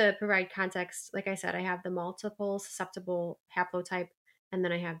just to provide context, like I said, I have the multiple susceptible haplotype, and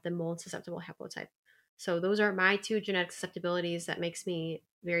then I have the mold susceptible haplotype. So those are my two genetic susceptibilities that makes me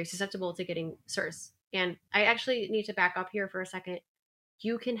very susceptible to getting CIRS. And I actually need to back up here for a second.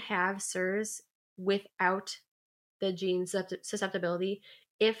 You can have CIRS without the gene susceptibility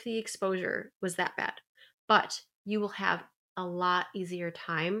if the exposure was that bad. But you will have a lot easier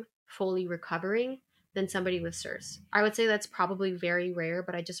time fully recovering than somebody with CIRS. I would say that's probably very rare,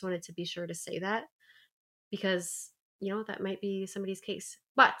 but I just wanted to be sure to say that because, that might be somebody's case.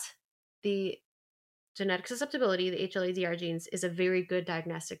 But the genetic susceptibility, the HLA-DR genes, is a very good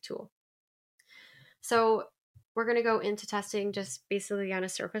diagnostic tool. So we're going to go into testing just basically on a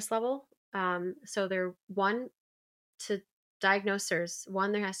surface level. So to diagnose CIRS,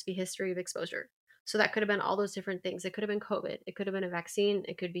 there has to be history of exposure. So that could have been all those different things. It could have been COVID. It could have been a vaccine.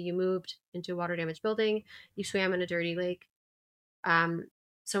 It could be you moved into a water damaged building. You swam in a dirty lake.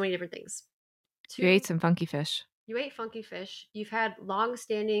 So many different things. You ate some funky fish. You ate funky fish. You've had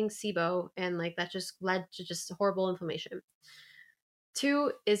long-standing SIBO, and that just led to just horrible inflammation.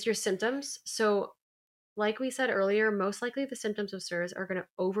 2 is your symptoms. So like we said earlier, most likely the symptoms of CIRS are going to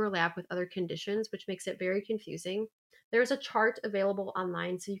overlap with other conditions, which makes it very confusing. There's a chart available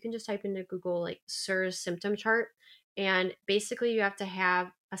online, so you can just type into Google CIRS symptom chart, and basically you have to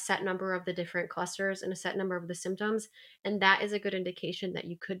have a set number of the different clusters and a set number of the symptoms, and that is a good indication that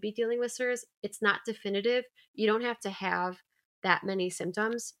you could be dealing with CIRS. It's not definitive. You don't have to have that many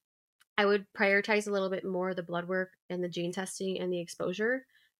symptoms. I would prioritize a little bit more the blood work and the gene testing and the exposure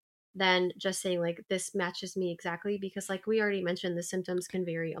than just saying this matches me exactly, because we already mentioned, the symptoms can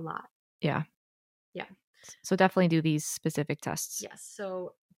vary a lot. Yeah. Yeah. So definitely do these specific tests. Yes.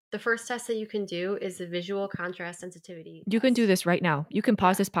 So the first test that you can do is the visual contrast sensitivity You test. can do this right now. You can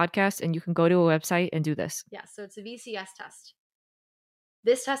pause this podcast and you can go to a website and do this. Yeah. So it's a VCS test.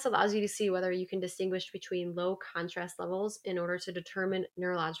 This test allows you to see whether you can distinguish between low contrast levels in order to determine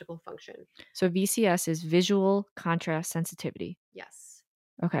neurological function. So VCS is visual contrast sensitivity. Yes.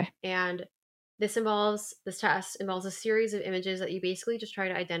 Okay. And this test involves a series of images that you basically just try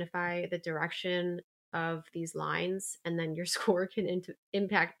to identify the direction of these lines, and then your score can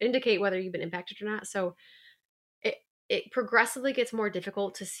indicate whether you've been impacted or not. So it progressively gets more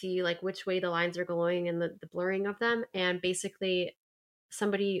difficult to see which way the lines are going and the blurring of them. And basically,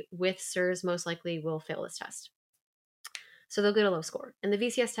 somebody with CIRS most likely will fail this test. So they'll get a low score. And the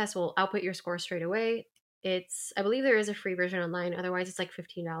VCS test will output your score straight away. I believe there is a free version online. Otherwise, it's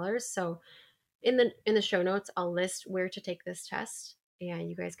 $15. So in the show notes, I'll list where to take this test, and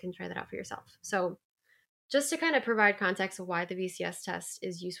you guys can try that out for yourself. So just to kind of provide context of why the VCS test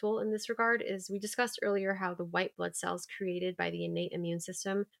is useful in this regard, is we discussed earlier how the white blood cells created by the innate immune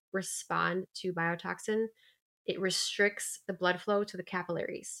system respond to biotoxin. It restricts the blood flow to the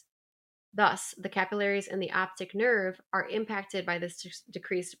capillaries. Thus, the capillaries and the optic nerve are impacted by this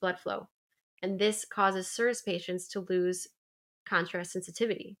decreased blood flow. And this causes CIRS patients to lose contrast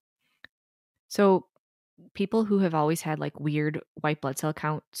sensitivity. So people who have always had weird white blood cell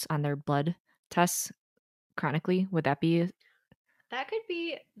counts on their blood tests chronically, would that be?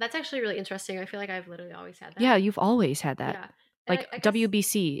 That's actually really interesting. I feel like I've literally always had that. Yeah, you've always had that. Yeah. I guess,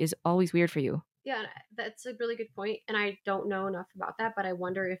 WBC is always weird for you. Yeah, that's a really good point. And I don't know enough about that, but I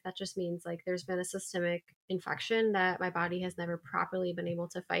wonder if that just means there's been a systemic infection that my body has never properly been able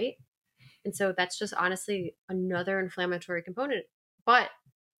to fight. And so that's just honestly another inflammatory component. But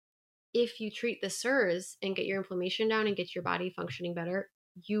if you treat the CIRS and get your inflammation down and get your body functioning better,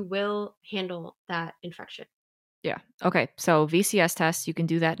 you will handle that infection. Yeah. Okay. So VCS tests, you can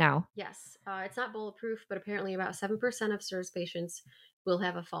do that now. Yes. It's not bulletproof, but apparently about 7% of CIRS patients will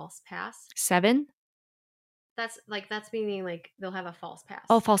have a false pass. 7? That's meaning they'll have a false pass.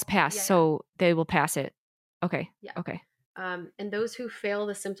 Oh, false pass. Yeah, so they will pass it. Okay. Yeah. Okay. And those who fail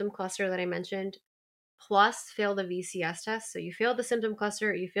the symptom cluster that I mentioned, plus fail the VCS test. So you failed the symptom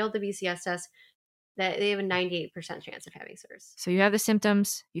cluster, you failed the VCS test, that they have a 98% chance of having CIRS. So you have the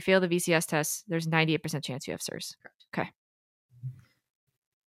symptoms, you fail the VCS test, there's 98% chance you have CIRS. Correct. Okay.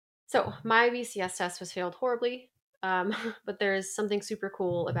 So my VCS test was failed horribly, but there's something super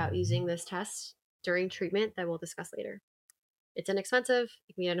cool about using this test during treatment that we'll discuss later. It's inexpensive.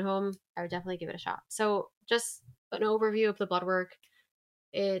 You can get it at home. I would definitely give it a shot. So, just an overview of the blood work.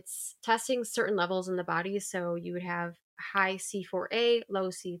 It's testing certain levels in the body. So, you would have high C4A, low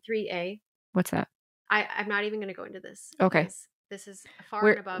C3A. What's that? I'm not even going to go into this Okay. because this is far and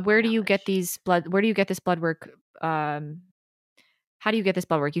Where above my where do you get knowledge. these blood where do you get this blood work? How do you get this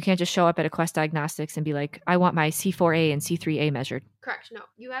blood work? You can't just show up at a Quest Diagnostics and be like, "I want my C4A and C3A measured." Correct. No,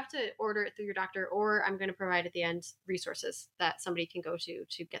 you have to order it through your doctor, or I'm going to provide at the end resources that somebody can go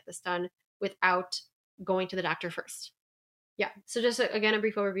to get this done without going to the doctor first. Yeah. So just again, a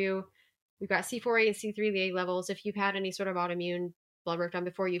brief overview. We've got C4A and C3A levels. If you've had any sort of autoimmune blood work done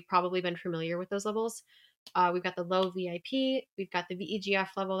before, you've probably been familiar with those levels. We've got the low VIP. We've got the VEGF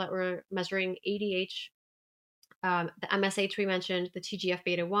level that we're measuring, ADH, the MSH we mentioned, the TGF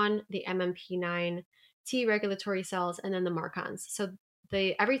beta 1, the MMP9, T regulatory cells, and then the Marcons. So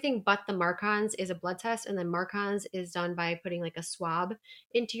the everything but the Marcons is a blood test, and then Marcons is done by putting like a swab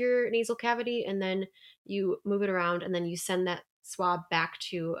into your nasal cavity, and then you move it around, and then you send that swab back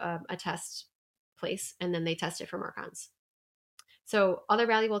to a test place, and then they test it for Marcons. So, other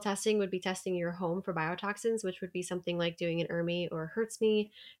valuable testing would be testing your home for biotoxins, which would be something like doing an ERMI or HERTSMI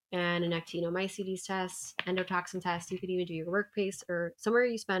and an actinomycetes test, endotoxin test. You could even do your workplace or somewhere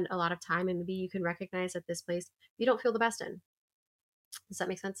you spend a lot of time, and maybe you can recognize that this place you don't feel the best in. Does that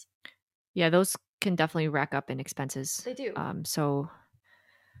make sense? Yeah, those can definitely rack up in expenses. They do. So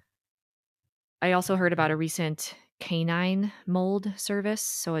I also heard about a recent canine mold service.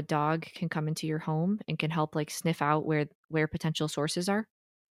 So a dog can come into your home and can help like sniff out where potential sources are.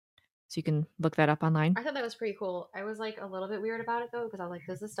 So you can look that up online. I thought that was pretty cool. I was like a little bit weird about it though, because I was like,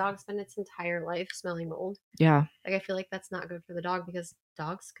 does this dog spend its entire life smelling mold? Yeah. Like, I feel like that's not good for the dog because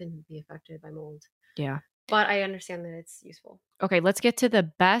dogs can be affected by mold. Yeah. But I understand that it's useful. Okay, let's get to the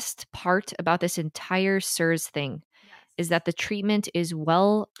best part about this entire CIRS thing is Yes. that the treatment is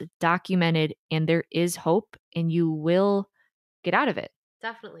well documented and there is hope and you will get out of it.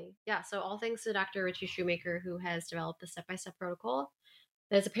 Definitely. Yeah. So, all thanks to Dr. Richie Shoemaker, who has developed the step by step protocol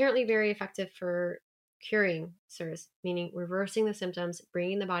that is apparently very effective for curing CIRS, meaning reversing the symptoms,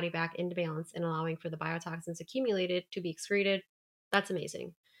 bringing the body back into balance, and allowing for the biotoxins accumulated to be excreted. That's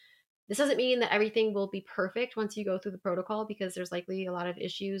amazing. This doesn't mean that everything will be perfect once you go through the protocol because there's likely a lot of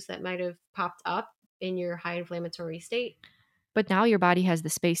issues that might have popped up in your high inflammatory state. But now your body has the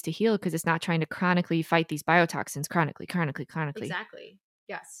space to heal because it's not trying to chronically fight these biotoxins chronically. Exactly.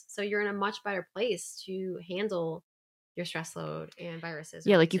 Yes. So you're in a much better place to handle your stress load and viruses and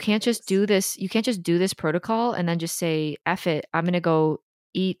Yeah, all like these different things. you can't just do this protocol and then just say, F it, I'm gonna go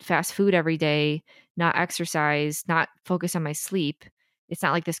eat fast food every day, not exercise, not focus on my sleep. It's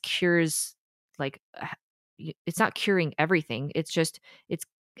not like this cures like it's not curing everything. It's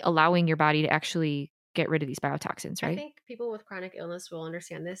allowing your body to actually get rid of these biotoxins, I right? think people with chronic illness will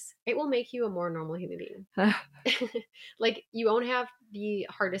understand this. It will make you a more normal human being. Like, you won't have the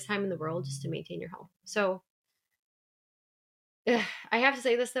hardest time in the world just to maintain your health. So, I have to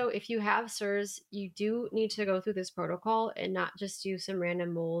say this though, if you have CIRS, you do need to go through this protocol and not just do some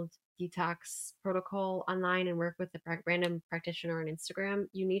random mold detox protocol online and work with the random practitioner on Instagram.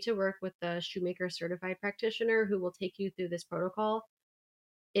 You need to work with the Shoemaker certified practitioner who will take you through this protocol.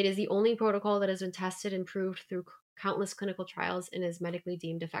 It is the only protocol that has been tested and proved through countless clinical trials and is medically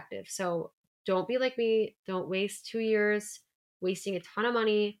deemed effective. So don't be like me. Don't waste 2 years wasting a ton of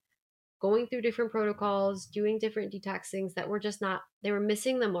money going through different protocols, doing different detox things that were just not, they were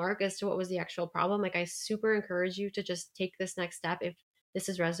missing the mark as to what was the actual problem. Like, I super encourage you to just take this next step if this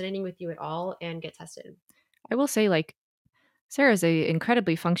is resonating with you at all and get tested. I will say, like, Sarah's a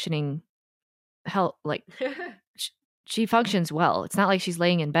incredibly functioning health, like, sh- she functions well. It's not like she's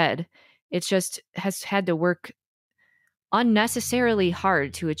laying in bed. It's just has had to work unnecessarily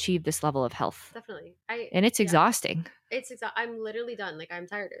hard to achieve this level of health. Definitely. And it's Yeah, exhausting. I'm literally done. Like, I'm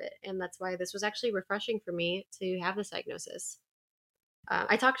tired of it. And that's why this was actually refreshing for me to have this diagnosis.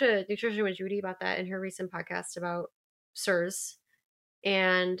 I talked to Nutrition with Judy about that in her recent podcast about CIRS.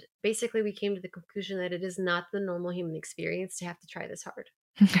 And basically, we came to the conclusion that it is not the normal human experience to have to try this hard.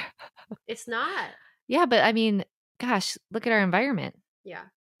 It's not. Yeah, but I mean, gosh, look at our environment. Yeah.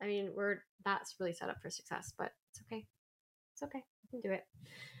 I mean, we're that's really set up for success, but it's okay. It's okay. We can do it.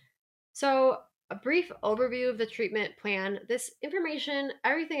 So, a brief overview of the treatment plan. This information,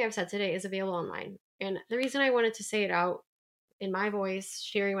 everything I've said today is available online. And the reason I wanted to say it out in my voice,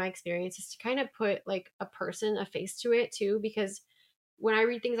 sharing my experience, is to kind of put like a person, a face to it too, because when I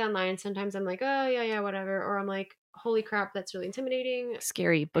read things online, sometimes I'm like, oh, yeah, yeah, whatever. Or I'm like, holy crap, that's really intimidating.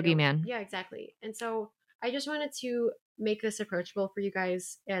 Scary I don't, boogeyman. yeah, exactly. And so I just wanted to make this approachable for you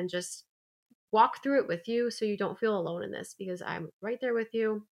guys and just walk through it with you so you don't feel alone in this, because I'm right there with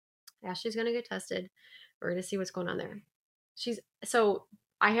you. Ashley's going to get tested. We're going to see what's going on there. So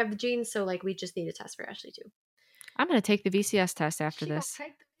I have the genes, so like we just need a test for Ashley too. I'm going to take the VCS test after She gonna this.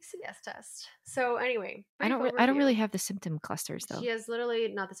 take the BCS test. So anyway, I brief don't really overview. have the symptom clusters though. She has literally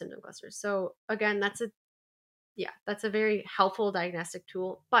not the symptom clusters. So again, that's a very helpful diagnostic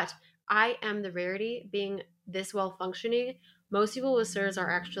tool. But I am the rarity, being this well functioning. Most people with CIRS are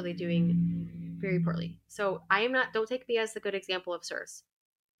actually doing very poorly. So I am not. Don't take me as the good example of CIRS.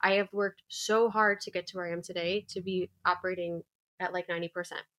 I have worked so hard to get to where I am today to be operating at like 90%.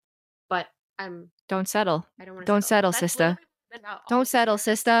 But I'm Don't settle. I don't want to Don't settle. settle, That's sister. literally been about all Don't of these settle, years.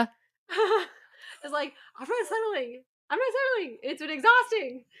 sister. It's like, I'm not settling. I'm not settling. It's been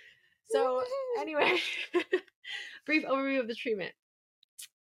exhausting. So anyway, brief overview of the treatment.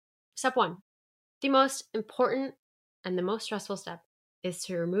 Step 1. The most important and the most stressful step is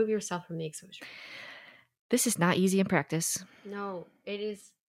to remove yourself from the exposure. This is not easy in practice. No, it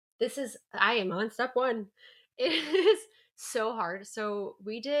is. I am on step 1. It is so hard. So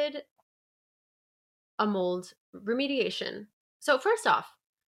we did a mold remediation. So first off,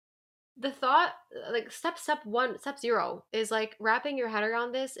 the thought, like step 0 is like wrapping your head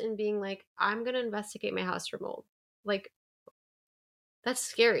around this and being like, I'm going to investigate my house for mold. Like, that's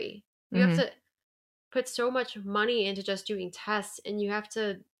scary. You have Mm-hmm. to put so much money into just doing tests, and you have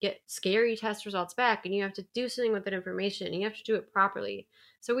to get scary test results back, and you have to do something with that information, and you have to do it properly.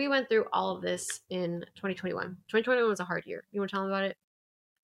 So we went through all of this in 2021. 2021 was a hard year. You want to tell them about it?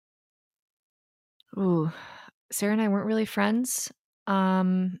 Ooh, Sarah and I weren't really friends.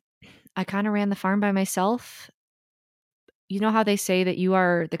 I kind of ran the farm by myself. You know how they say that you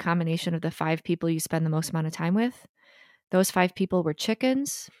are the combination of the 5 people you spend the most amount of time with? Those 5 people were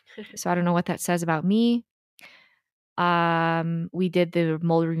chickens. So I don't know what that says about me. We did the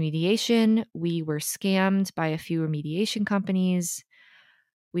mold remediation. We were scammed by a few remediation companies.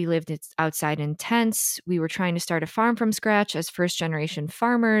 We lived outside in tents. We were trying to start a farm from scratch as first generation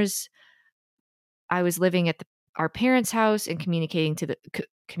farmers. I was living at our parents' house and communicating to the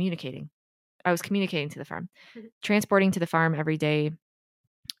communicating. I was communicating to the farm, transporting to the farm every day.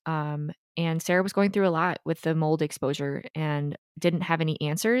 And Sarah was going through a lot with the mold exposure and didn't have any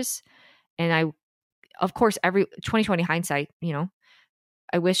answers. And I, of course, every 2020 hindsight,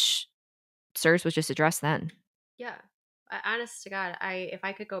 I wish CIRS was just addressed then Yeah. Honest to God, if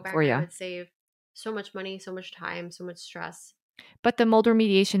I could go for back, I you. would save so much money, so much time, so much stress. But the mold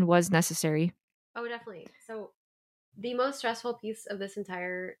remediation was necessary. Oh, definitely. So the most stressful piece of this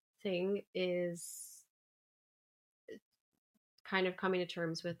entire thing is kind of coming to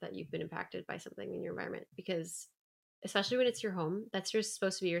terms with that you've been impacted by something in your environment, because especially when it's your home, that's just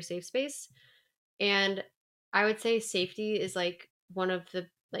supposed to be your safe space. And I would say safety is like one of the,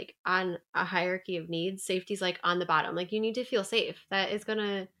 like, on a hierarchy of needs, safety's like on the bottom. Like, you need to feel safe. That is going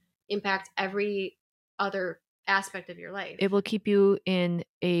to impact every other aspect of your life. It will keep you in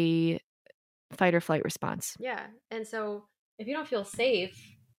a fight or flight response. Yeah. And so if you don't feel safe,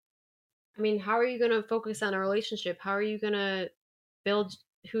 I mean, how are you going to focus on a relationship? How are you going to build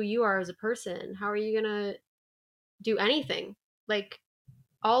who you are as a person? How are you going to do anything? Like,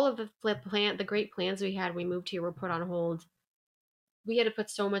 all of the great plans we had, we moved here, were put on hold. We had to put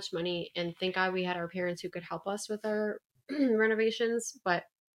so much money, and thank God we had our parents who could help us with our renovations. But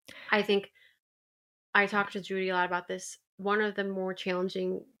I think I talked to Judy a lot about this. One of the more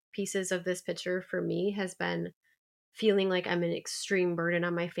challenging pieces of this picture for me has been feeling like I'm an extreme burden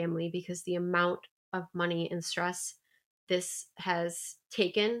on my family, because the amount of money and stress this has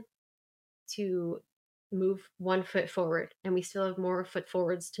taken to move one foot forward, and we still have more foot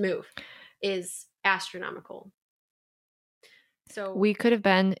forwards to move, is astronomical. So We could have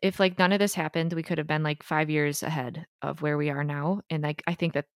been, if like none of this happened, we could have been like 5 years ahead of where we are now. And like, I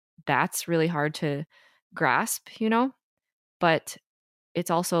think that that's really hard to grasp, but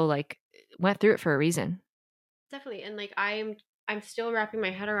it's also like went through it for a reason. definitely, and like I'm still wrapping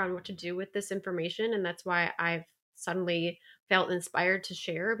my head around what to do with this information, and that's why I've suddenly felt inspired to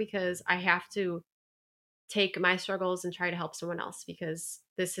share, because I have to take my struggles and try to help someone else, because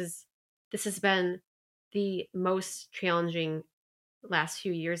this has been the most challenging last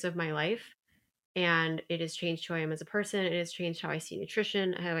few years of my life, and it has changed who I am as a person. It has changed how I see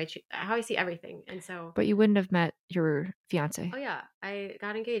nutrition, how I see everything. And so, But you wouldn't have met your fiance. oh yeah, I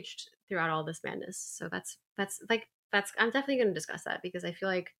got engaged throughout all this madness. So that's I'm definitely going to discuss that, because I feel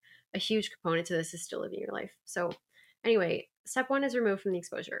like a huge component to this is still living your life. So anyway, step 1 is remove from the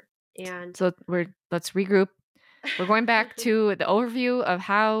exposure. And So let's regroup. We're going back to the overview of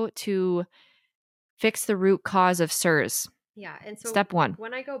how to fix the root cause of CIRS. Yeah. And so Step 1.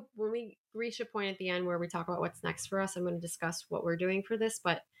 when we reach a point at the end where we talk about what's next for us, I'm going to discuss what we're doing for this.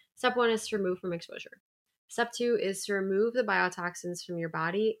 But step one is to remove from exposure. Step two is to remove the biotoxins from your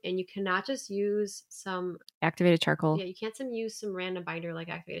body. And you cannot just use some, Activated charcoal. yeah, you can't use some random binder like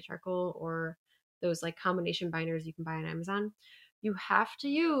activated charcoal or those like combination binders you can buy on Amazon. You have to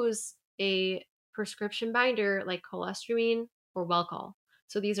use a prescription binder like cholestyramine or Welchol.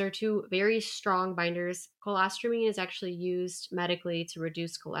 So these are two very strong binders. Cholestyramine is actually used medically to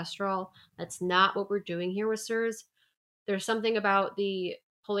reduce cholesterol. That's not what we're doing here with CIRS. There's something about the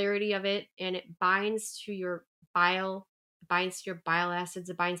polarity of it, and it binds to your bile, it binds to your bile acids,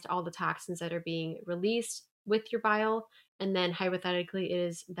 it binds to all the toxins that are being released with your bile, and then hypothetically it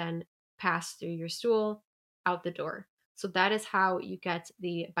is then passed through your stool out the door. So that is how you get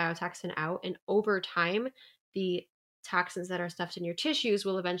the biotoxin out. And over time, the toxins that are stuffed in your tissues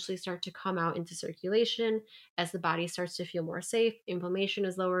will eventually start to come out into circulation as the body starts to feel more safe, inflammation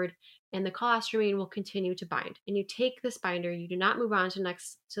is lowered, and the cholestyramine will continue to bind. And you take this binder, you do not move on to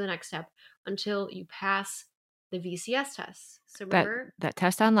the next step until you pass the VCS test. So That remember, that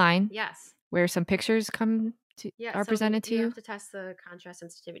test online yes. where some pictures Yeah, are so presented to you have you. to test the contrast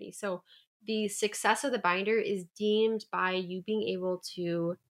sensitivity. So the success of the binder is deemed by you being able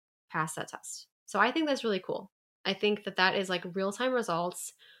to pass that test. So I think that's really cool. I think that that is like real-time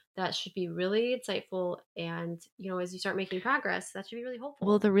results that should be really insightful, and as you start making progress, that should be really Well,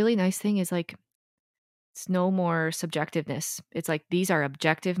 hopeful. the really nice thing is like it's no more subjectiveness. It's like these are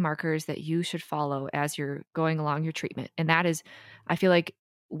objective markers that you should follow as you're going along your treatment. And that is, I feel like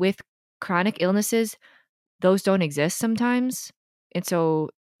with chronic illnesses, those don't exist sometimes. And so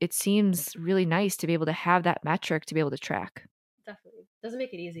it seems really nice to be able to have that metric to be able to track. Definitely. Doesn't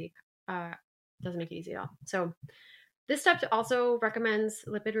make it easy. Uh, doesn't make it easy at all. So this step also recommends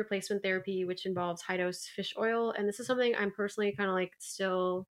lipid replacement therapy, which involves high dose fish oil. And this is something I'm personally kind of like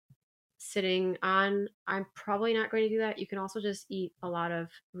still sitting on. I'm probably not going to do that. You can also just eat a lot of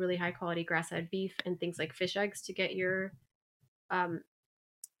really high quality grass fed beef and things like fish eggs to get your um,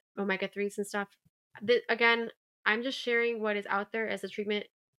 omega 3s and stuff. Again, I'm just sharing what is out there as a treatment.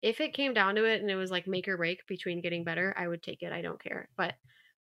 If it came down to it and it was like make or break between getting better, I would take it. I don't care. But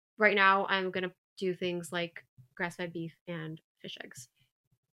right now, I'm going to do things like grass fed beef and fish eggs.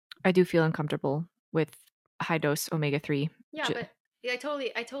 I do feel uncomfortable with high dose omega 3. Yeah, but yeah, I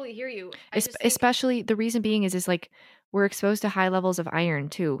totally hear you. I just think Especially the reason being is like we're exposed to high levels of iron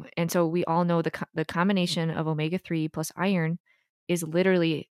too. And so we all know the combination of omega 3 plus iron is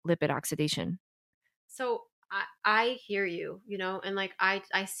literally lipid oxidation. so. I hear you, and like I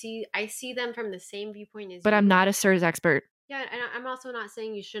see them from the same viewpoint as But I'm you. not a CIRS expert. Yeah, and I'm also not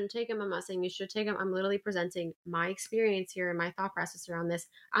saying you shouldn't take them. I'm not saying you should take them. I'm literally presenting my experience here and my thought process around this.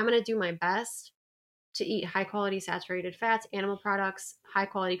 I'm going to do my best to eat high quality saturated fats, animal products, high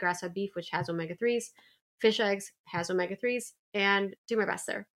quality grass fed beef, which has omega 3s, fish eggs has omega 3s, and do my best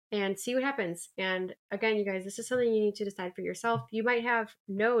there and see what happens. And again, you guys, this is something you need to decide for yourself. You might have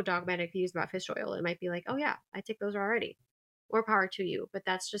no dogmatic views about fish oil. It might be like, oh, yeah, I take those already. More power to you. But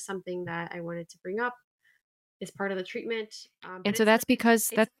that's just something that I wanted to bring up is part of the treatment. And But so that's because it's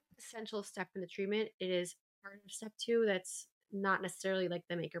that not an essential step in the treatment. It is part of step two. That's not necessarily like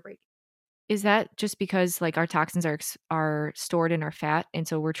the make or break. is that just because like our toxins are stored in our fat and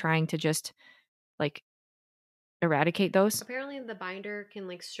so we're trying to just like eradicate those? Apparently, the binder can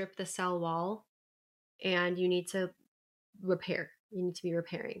like strip the cell wall, and you need to repair. You need to be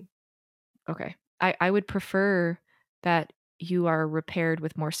repairing. Okay. I would prefer that you are repaired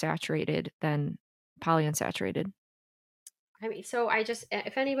with more saturated than polyunsaturated. I mean, so I just,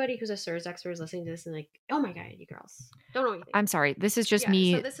 if anybody who's a CIRS expert is listening to this and like, oh my god, you girls don't know anything. I'm sorry. This is just Yeah. So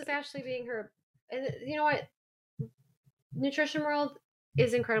me. this is actually being her. And you know what? Nutrition world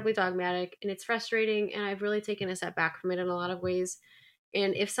is incredibly dogmatic, and it's frustrating. And I've really taken a step back from it in a lot of ways.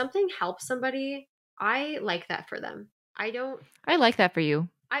 And if something helps somebody, I like that for them. I don't I like that for you.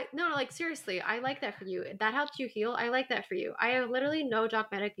 I no, like seriously, I like that for you. That helped you heal. I like that for you. I have literally no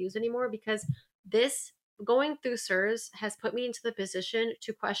dogmatic views anymore because this going through CIRS has put me into the position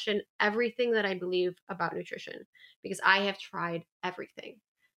to question everything that I believe about nutrition because I have tried everything.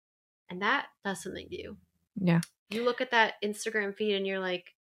 And that does something to you. Yeah. You look at that Instagram feed and you're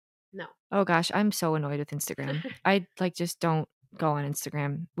like, no. Oh gosh, I'm so annoyed with Instagram. I like just don't go on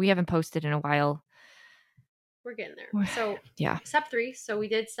Instagram. We haven't posted in a while. We're getting there. So Yeah. step three. So we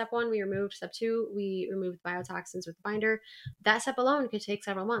did step one, we removed. Step two, we removed biotoxins with the binder. That step alone could take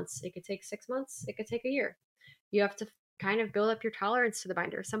several months. It could take 6 months. It could take a year. You have to kind of build up your tolerance to the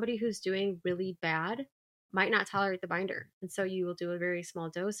binder. Somebody who's doing really bad might not tolerate the binder. And so you will do a very small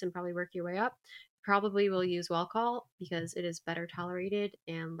dose and probably work your way up. probably will use Welchol because it is better tolerated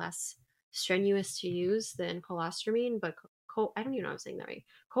and less strenuous to use than colostramine. But I don't even know if I'm saying that right.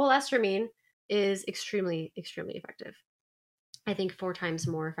 Colostramine is extremely, extremely effective. I think 4 times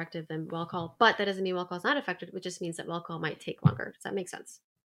more effective than Welchol, but that doesn't mean Welchol is not effective. It just means that Welchol might take longer. Does that make sense?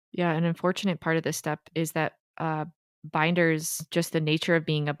 Yeah, an unfortunate part of this step is that binders, just the nature of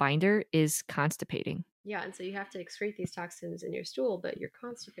being a binder, is constipating. Yeah, and so you have to excrete these toxins in your stool, but you're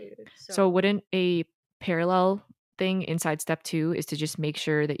constipated. So, So, wouldn't a parallel thing inside step 2 is to just make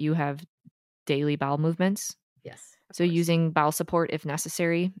sure that you have daily bowel movements? yes, of So, course. using bowel support if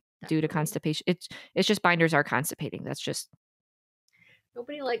necessary due to Definitely. constipation. It's just binders are constipating. That's just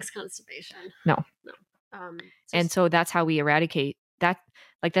Nobody likes constipation. no. No. So, And so that's how we eradicate that.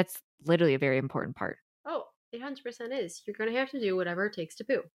 Like, that's literally a very important part. oh, it 100% is. You're going to have to do whatever it takes to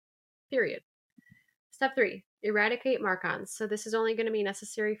poo. Period. Step 3, eradicate markons. So, this is only going to be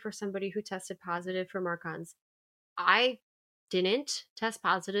necessary for somebody who tested positive for markons. I didn't test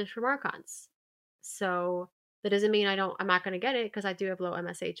positive for markons. So, that doesn't mean I'm not going to get it because I do have low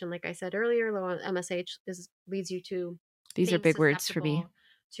MSH. And like I said earlier, low MSH leads you to These are being big words for me.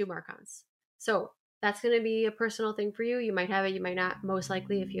 susceptible to markons. So that's going to be a personal thing for you. You might have it, you might not. Most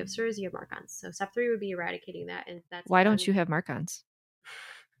likely, if you have CIRS, you have markons. So step 3 would be eradicating that, and that's Why don't done. you have markons?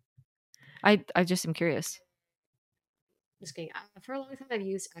 I just am curious. Just kidding. For a long time, I've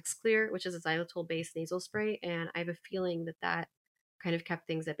used Xclear, which is a xylitol-based nasal spray, and I have a feeling that kind of kept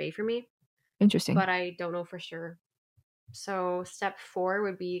things at bay for me, Interesting. but I don't know for sure. So step 4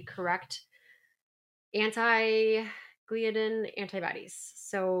 would be correct anti-gliadin antibodies.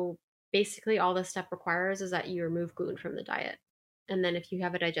 So basically, all this step requires is that you remove gluten from the diet. And then if you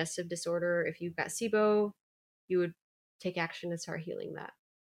have a digestive disorder, if you've got SIBO, you would take action to start healing that.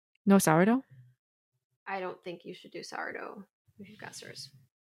 No sourdough? I don't think you should do sourdough if you've got CIRS.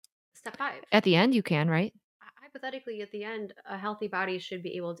 Step 5. At the end, you can, right? Hypothetically, at the end, a healthy body should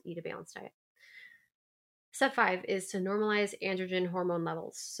be able to eat a balanced diet. Step 5 is to normalize androgen hormone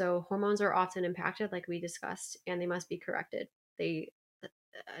levels. So hormones are often impacted, like we discussed, and they must be corrected.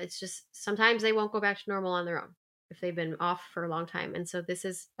 It's just sometimes they won't go back to normal on their own if they've been off for a long time. And so this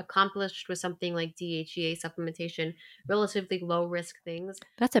is accomplished with something like DHEA supplementation, relatively low risk things.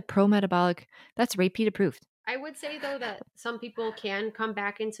 That's a pro metabolic. That's repeat approved. I would say though that some people can come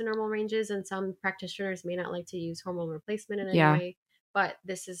back into normal ranges, and some practitioners may not like to use hormone replacement in any Yeah. way. But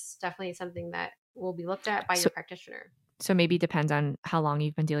this is definitely something that will be looked at by So, your practitioner. so maybe depends on how long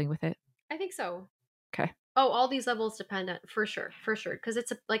you've been dealing with it. I think so. Okay. Oh, all these levels depend on for sure, because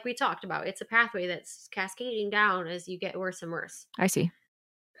it's like we talked about, it's a pathway that's cascading down as you get worse and worse. I see.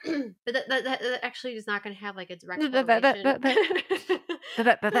 But that actually is not going to have like a direct correlation. That's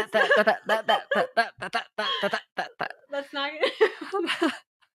not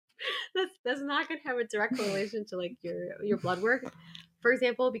that's not going to have a direct correlation to like your blood work, for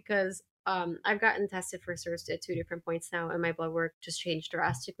example, because I've gotten tested for CIRS at 2 different points now, and my blood work just changed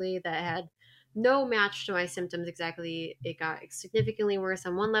drastically. That had no match to my symptoms exactly. It got significantly worse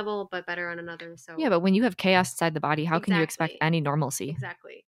on one level, but better on another. So Yeah, but when you have chaos inside the body, how can you expect exactly, any normalcy?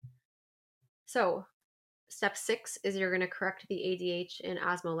 exactly. So step 6 is you're going to correct the ADH and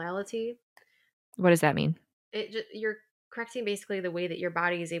osmolality. What does that mean? You're correcting basically the way that your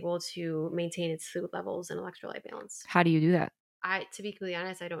body is able to maintain its fluid levels and electrolyte balance. How do you do that? To be completely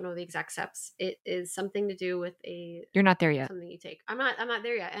honest, I don't know the exact steps. It is something to do with You're not there yet. something you take. I'm not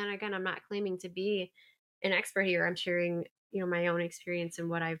there yet. And again, I'm not claiming to be an expert here. I'm sharing, my own experience and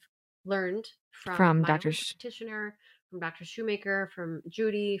what I've learned from my doctors. practitioner, from Dr. Shoemaker, from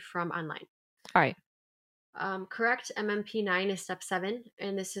Judy, from online. All right. Correct MMP9 is step 7,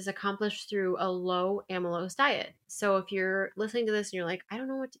 and this is accomplished through a low amylose diet. So if you're listening to this and you're like, I don't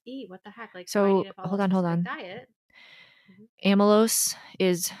know what to eat, what the heck? Like, do I need to follow a specific diet? Amylose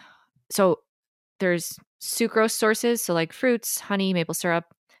is there's sucrose sources, so like fruits, honey, maple syrup,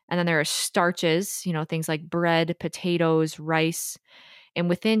 and then there are starches, things like bread, potatoes, rice, and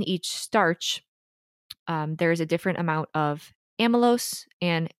within each starch, there is a different amount of amylose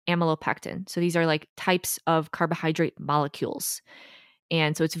and amylopectin. So these are like types of carbohydrate molecules.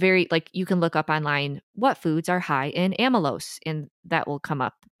 And so it's very like you can look up online what foods are high in amylose and that will come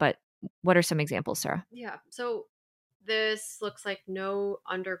up. But what are some examples, Sarah? Yeah. So this looks like no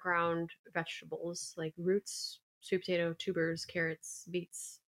underground vegetables like roots, sweet potato, tubers, carrots,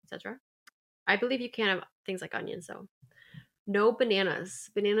 beets, etc. I believe you can have things like onions though. No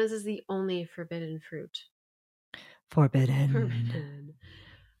bananas. Bananas is the only forbidden fruit. Forbidden.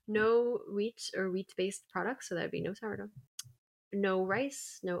 No wheat or wheat-based products, so that would be no sourdough. No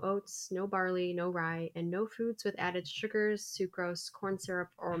rice, no oats, no barley, no rye, and no foods with added sugars, sucrose, corn syrup,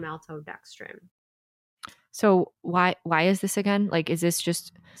 or maltodextrin. So why is this again? Like, is this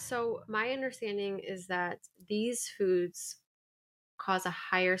just So my understanding is that these foods cause a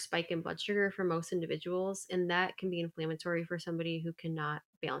higher spike in blood sugar for most individuals, and that can be inflammatory for somebody who cannot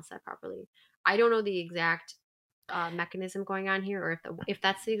balance that properly. I don't know the exact mechanism going on here, or if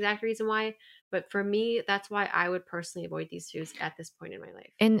that's the exact reason why. But for me, that's why I would personally avoid these foods at this point in my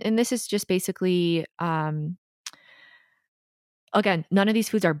life. and this is just basically again, none of these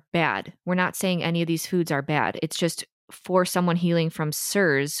foods are bad. We're not saying any of these foods are bad. It's just for someone healing from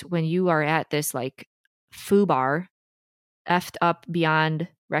CIRS, when you are at this like FUBAR, effed up beyond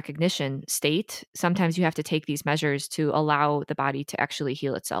recognition state, sometimes you have to take these measures to allow the body to actually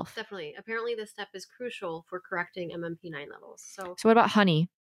heal itself. Definitely. Apparently, this step is crucial for correcting MMP9 levels. So So what about honey?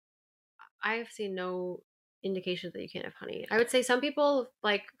 I have seen no indications that you can't have honey. I would say some people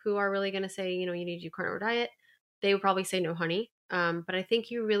like who are really going to say, you know, you need to do carnivore diet, they would probably say no honey. But I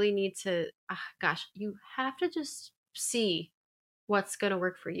think you really need to, gosh, you have to just see what's going to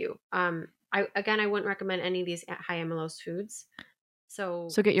work for you. I wouldn't recommend any of these high amylose foods. So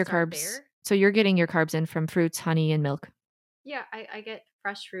So get your start carbs. there. So you're getting your carbs in from fruits, honey, and milk. Yeah, I get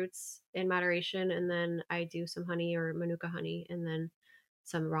fresh fruits in moderation, and then I do some honey or manuka honey, and then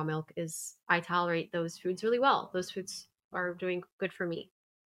some raw milk. Is I tolerate those foods really well. Those foods are doing good for me,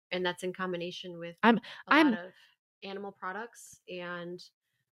 and that's in combination with I'm a lot I'm of animal products and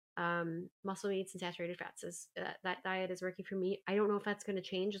muscle meats and saturated fats. Is that diet is working for me. I don't know if that's going to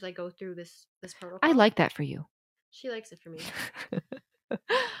change as I go through this I protocol. like that for you. She likes it for me.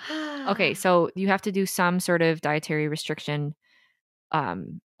 Okay, so you have to do some sort of dietary restriction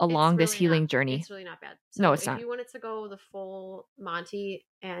It's along this really not. healing journey. It's really not bad. No, So it's if not. you wanted to go the full Monty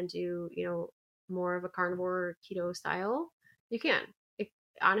and do, you know, more of a carnivore keto style, you can. It,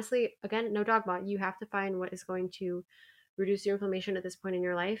 honestly, again, no dogma. You have to find what is going to reduce your inflammation at this point in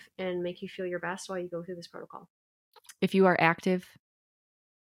your life and make you feel your best while you go through this protocol. If you are active,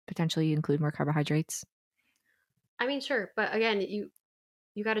 potentially include more carbohydrates. I mean, sure, but again, you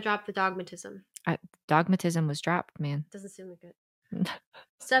got to drop the dogmatism. Dogmatism was dropped, man. Doesn't seem like it.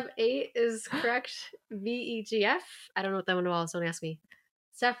 Step 8 is correct VEGF. I don't know what that one was. Don't ask me.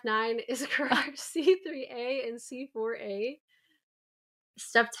 Step 9 is correct C3A and C4A.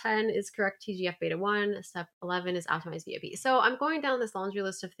 Step 10 is correct TGF beta 1. Step 11 is optimized VIP. So I'm going down this laundry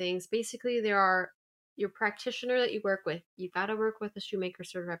list of things. Basically, there are your practitioner that you work with. You got to work with a shoemaker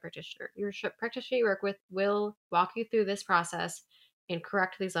certified practitioner. Your practitioner you work with will walk you through this process and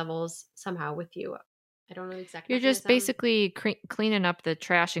correct these levels somehow with you. I don't know the exact You're just mechanism. basically cleaning up the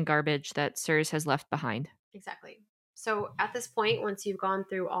trash and garbage that CIRS has left behind. Exactly. So at this point, once you've gone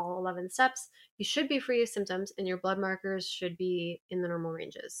through all 11 steps, you should be free of symptoms and your blood markers should be in the normal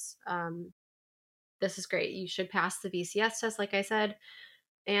ranges. This is great. You should pass the VCS test, like I said,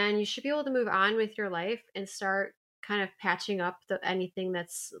 and you should be able to move on with your life and start kind of patching up anything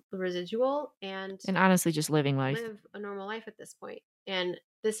that's residual and And honestly, just living life. live a normal life at this point. And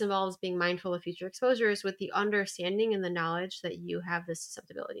this involves being mindful of future exposures with the understanding and the knowledge that you have this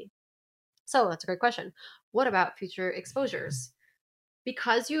susceptibility. So that's a great question. What about future exposures?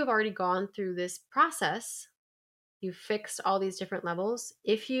 Because you have already gone through this process, you've fixed all these different levels.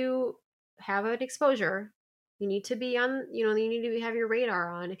 If you have an exposure, you need to be on, you know, you need to have your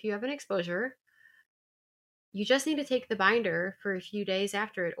radar on. If you have an exposure, you just need to take the binder for a few days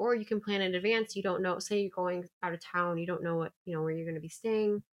after it, or you can plan in advance. You don't know, say you're going out of town, you don't know what, you know, where you're going to be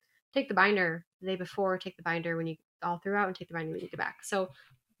staying. Take the binder the day before, take the binder when you all throughout, and take the binder when you get back. So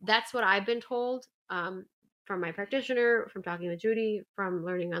that's what I've been told from my practitioner, from talking with Judy, from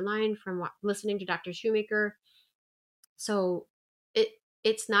learning online, from listening to Dr. Shoemaker. So it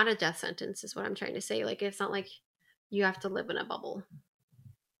it's not a death sentence, is what I'm trying to say. Like it's not like you have to live in a bubble,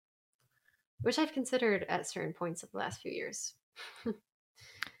 which I've considered at certain points of the last few years.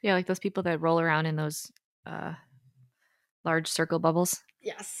 Yeah, like those people that roll around in those uh, large circle bubbles.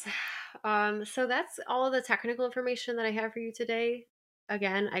 Yes. So that's all of the technical information that I have for you today.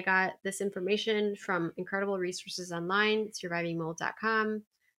 Again, I got this information from incredible resources online, survivingmold.com.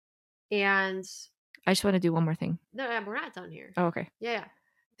 And I just want to do one more thing. no, we're not done here. Oh, okay. Yeah, yeah. What do you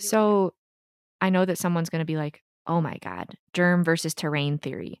want to do? So I know that someone's going to be like, oh my God, germ versus terrain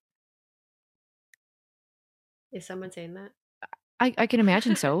theory. Is someone saying that? I can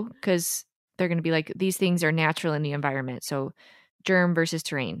imagine so, because they're going to be like, these things are natural in the environment. So germ versus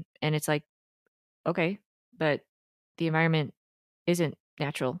terrain. And it's like, okay, but the environment isn't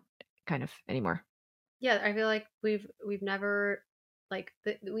natural kind of anymore. Yeah, I feel like we've never like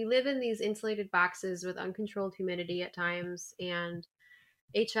we live in these insulated boxes with uncontrolled humidity at times and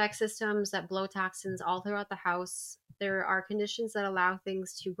HVAC systems that blow toxins all throughout the house. There are conditions that allow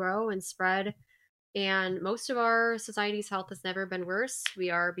things to grow and spread And most of our society's health has never been worse. We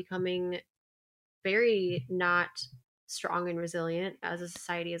are becoming very not strong and resilient as a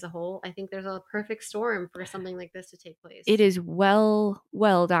society as a whole. I think there's a perfect storm for something like this to take It place. is well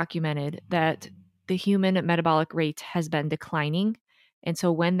documented that the human metabolic rate has been declining. And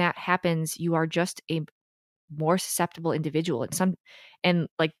so when that happens, you are just a more susceptible individual. And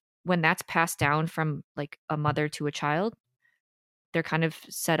like when that's passed down from like a mother to a child, they're kind of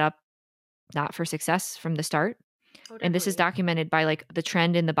set up not for success from the start. Oh, And this is definitely. documented by like the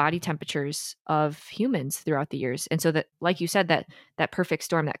trend in the body temperatures of humans throughout the years. And so that, like you said, that perfect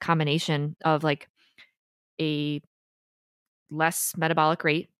storm, that combination of like a less metabolic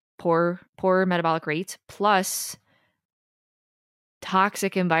rate, poor metabolic rate, plus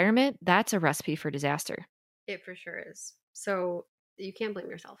toxic environment, that's a recipe for disaster. It for sure is. So you can't blame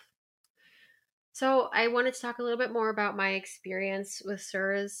yourself. So I wanted to talk a little bit more about my experience with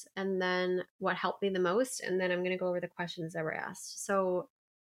CIRS and then what helped me the most. And then I'm going to go over the questions that were asked. So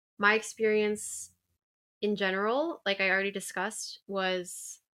my experience in general, like I already discussed,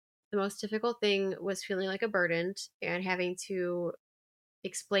 was the most difficult thing was feeling like a burden and having to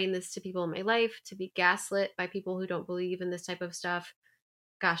explain this to people in my life, to be gaslit by people who don't believe in this type of stuff.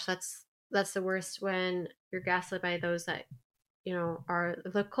 Gosh, that's the worst when you're gaslit by those that, are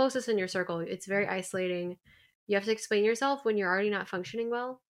the closest in your circle. It's very isolating. You have to explain yourself when you're already not functioning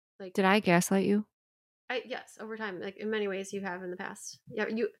well. Like Did I gaslight you? yes, over time, like in many ways you have in the past. Yeah,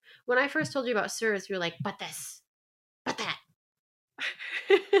 you when I first told you about SIRS, you were like, but this, but that.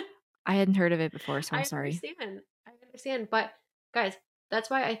 I hadn't heard of it before, so I'm I sorry. understand. I understand. But guys, that's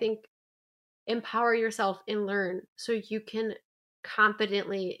why I think empower yourself and learn so you can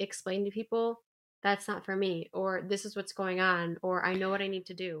confidently explain to people that's not for me, or this is what's going on, or I know what I need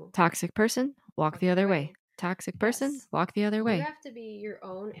to do. Toxic person, walk Walk the the other other way. way. Toxic person, Yes. walk the other You way. have to be your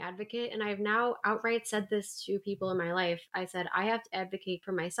own advocate. And I've now outright said this to people in my life. I said, I have to advocate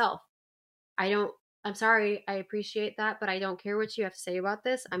for myself. I don't, I'm sorry, I appreciate that, but I don't care what you have to say about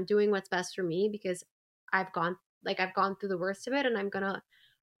this. I'm doing what's best for me because I've gone through the worst of it and I'm going to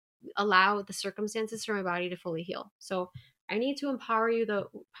allow the circumstances for my body to fully heal. So I need to empower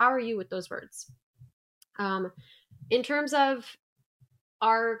you with those words. Um, in terms of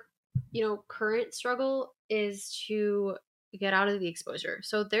our, current struggle is to get out of the exposure.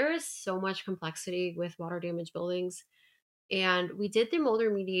 So there is so much complexity with water damaged buildings. And we did the mold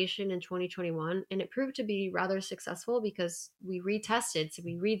remediation in 2021, and it proved to be rather successful because we retested. So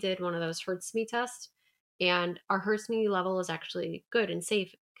we redid one of those HERTS-me tests, and our HERTS-me level is actually good and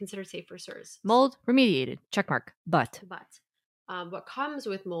safe, considered safe for SIRS. Mold remediated. Check mark. But But what comes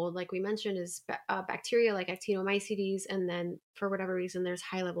with mold, like we mentioned, is bacteria like actinomycetes, and then for whatever reason, there's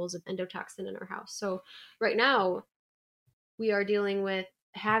high levels of endotoxin in our house. So right now, we are dealing with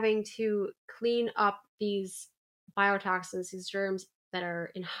having to clean up these biotoxins, these germs that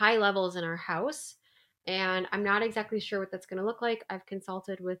are in high levels in our house. And I'm not exactly sure what that's going to look like. I've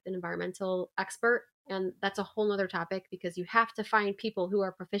consulted with an environmental expert, and that's a whole nother topic because you have to find people who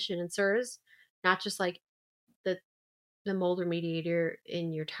are proficient in SIRS, not just like the the mold remediator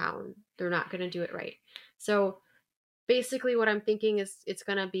in your town. They're not going to do it right. So basically what I'm thinking is it's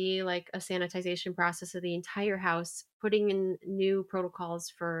going to be like a sanitization process of the entire house, putting in new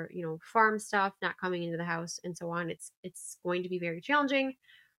protocols for, farm stuff not coming into the house and so on. It's going to be very challenging,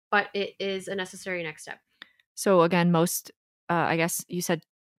 but it is a necessary next step. so again, I guess you said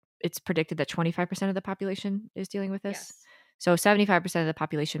it's predicted that 25% of the population is dealing with this. Yes. So 75% of the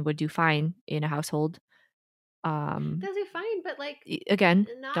population would do fine in a household. Um, Those are fine, but like Again,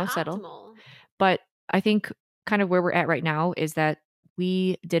 not don't settle. optimal. But I think kind of where we're at right now is that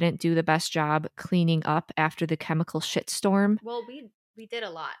we didn't do the best job cleaning up after the chemical shitstorm. Well, we did a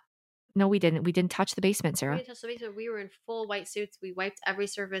lot. No, we didn't. We didn't touch the basement, We Sarah. didn't touch the basement. We were in full white suits. We wiped every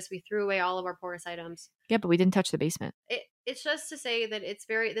surface. We threw away all of our porous items. Yeah, but we didn't touch the basement. It's just to say that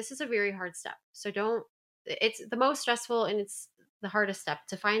this is a very hard step. So don't it's the most stressful and it's the hardest step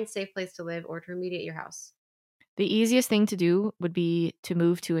to find a safe place to live or to remediate your house. The easiest thing to do would be to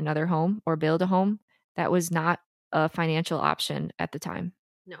move to another home or build a home. That was not a financial option at the time.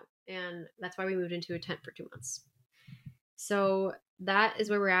 No. And that's why we moved into a tent for 2 months. So that is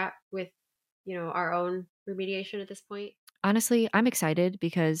where we're at with, our own remediation at this point. Honestly, I'm excited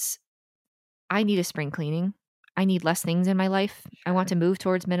because I need a spring cleaning. I need less things in my life. I want Sure. to move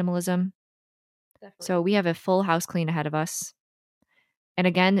towards minimalism. So Definitely. we have a full house clean ahead of us. And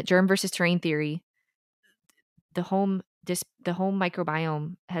again, germ versus terrain theory. The home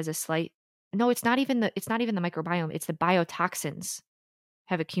microbiome has a slight. No, it's not even the microbiome. It's the biotoxins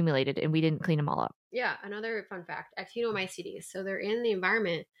have accumulated and we didn't clean them all up. Yeah, another fun fact, actinomycetes. So they're in the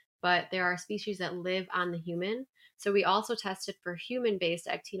environment but there are species that live on the human. So we also tested for human-based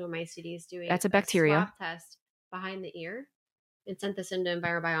actinomycetes doing That's a a swab bacteria. test behind the ear and sent this into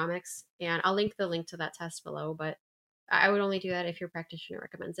EnviroBiomics. And I'll link the link to that test below, but I would only do that if your practitioner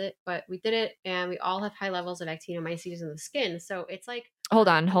recommends it. But we did it, and we all have high levels of actinomycetes in the skin. So it's like Hold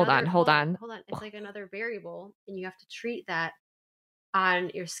on, hold on, another, hold on. hold on. It's like another variable, and you have to treat that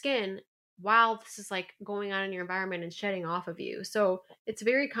on your skin while this is like going on in your environment and shedding off of you. So it's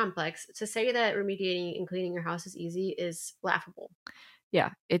very complex. To say that remediating and cleaning your house is easy is laughable. Yeah,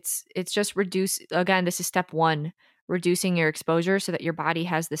 it's just reduce, again, this is step 1, reducing your exposure so that your body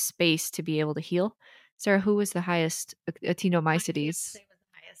has the space to be able to heal. Sarah, who was the highest My actinomycetes? fiance was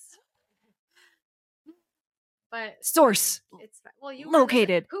the highest, but Source it's fine. Well, you were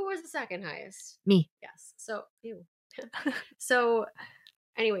located. who was the second highest? Me. Yes. So you. So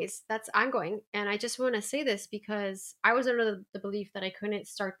anyways, that's ongoing. And I just want to say this because I was under the belief that I couldn't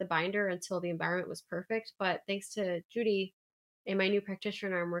start the binder until the environment was perfect. But thanks to Judy and my new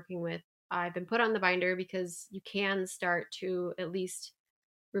practitioner I'm working with, I've been put on the binder because you can start to at least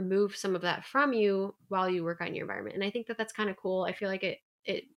remove some of that from you while you work on your environment. And I think that that's kind of cool. I feel like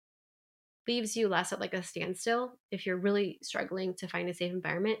it leaves you less at like a standstill if you're really struggling to find a safe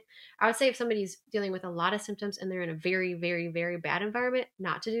environment. I would say if somebody's dealing with a lot of symptoms and they're in a very, very, very bad environment,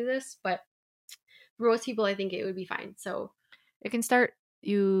 not to do this. But for most people, I think it would be fine. So It can start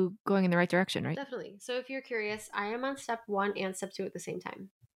you going in the right direction, right? definitely. So if you're curious, I am on step 1 and step 2 at the same time.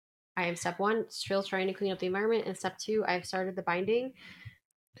 I am step 1, still trying to clean up the environment, and step 2, I've started the binding.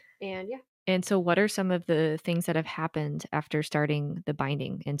 And yeah. And so what are some of the things that have happened after starting the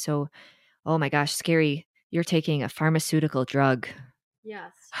binding? And so, oh my gosh, scary. You're taking a pharmaceutical drug.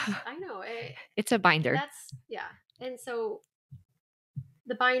 Yes, I know. It's a binder. That's, yeah. And so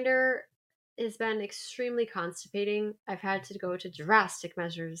the binder has been extremely constipating. I've had to go to drastic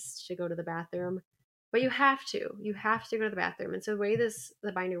measures to go to the bathroom, but you have to. You have to go to the bathroom. And so the way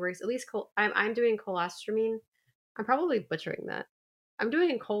the binder works, at least I'm doing colostramine. I'm probably butchering that. I'm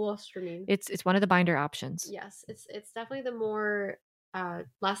doing colostramine. It's one of the binder options. Yes, it's definitely the more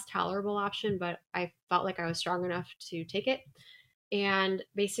less tolerable option, but I felt like I was strong enough to take it. And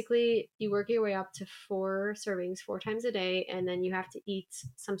basically, you work your way up to 4 servings 4 times a day, and then you have to eat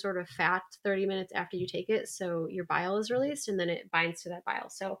some sort of fat 30 minutes after you take it. So your bile is released, and then it binds to that bile.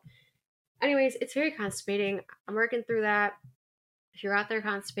 So, anyways, it's very constipating. I'm working through that. If you're out there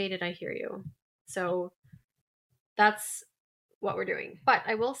constipated, I hear you. So that's what we're doing. But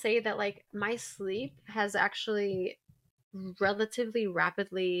I will say that like my sleep has actually relatively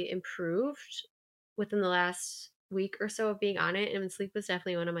rapidly improved within the last week or so of being on it, and sleep was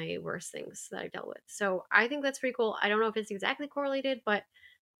definitely one of my worst things that I dealt with. So I think that's pretty cool. I don't know if it's exactly correlated, but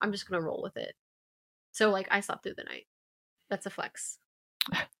I'm just gonna roll with it. So like I slept through the night. That's a flex.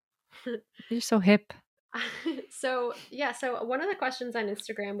 You're so hip. So yeah, so one of the questions on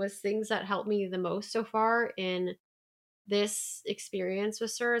Instagram was things that helped me the most so far in this experience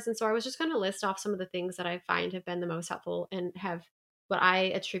with CIRS. And so I was just going to list off some of the things that I find have been the most helpful and have what I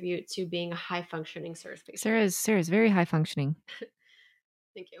attribute to being a high functioning CIRS patient. Sarah's very high functioning.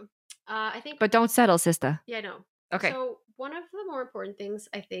 Thank you. I think, But don't settle, sister. yeah, no. Okay. So one of the more important things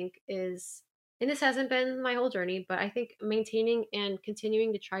I think is, and this hasn't been my whole journey, but I think maintaining and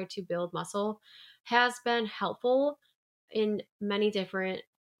continuing to try to build muscle has been helpful in many different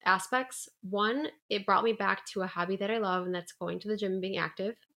aspects. One, it brought me back to a hobby that I love, and that's going to the gym and being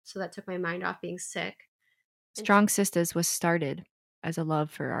active. So that took my mind off being sick. And Strong Sisters was started as a love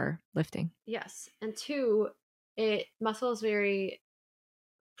for our lifting. yes. And two, muscle is very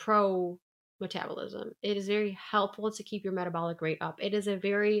pro metabolism. It is very helpful to keep your metabolic rate up. It is a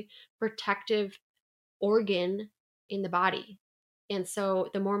very protective organ in the body. And so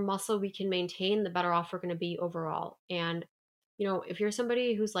the more muscle we can maintain, the better off we're going to be overall. And, you know, if you're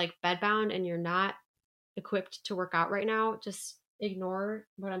somebody who's like bedbound and you're not equipped to work out right now, just ignore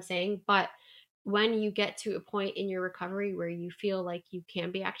what I'm saying. But when you get to a point in your recovery where you feel like you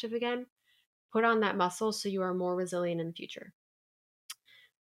can be active again, put on that muscle so you are more resilient in the future.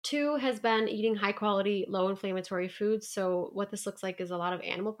 Two has been eating high quality, low inflammatory foods. So, what this looks like is a lot of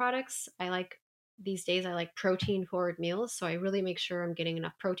animal products. These days, I like protein forward meals. So, I really make sure I'm getting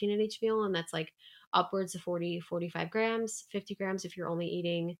enough protein in each meal. And that's like upwards of 40, 45 grams, 50 grams if you're only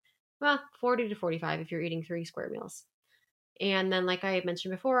eating, well, 40 to 45 if you're eating 3 square meals. And then, like I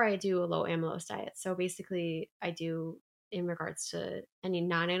mentioned before, I do a low amylose diet. So, basically, I do in regards to any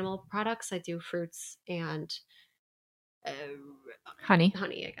non animal products, I do fruits and uh, Honey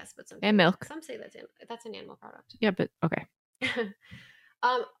honey, I guess, but and milk. some say that's an animal product. Yeah, but okay.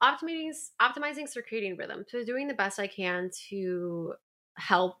 Optimizing circadian rhythm. So doing the best I can to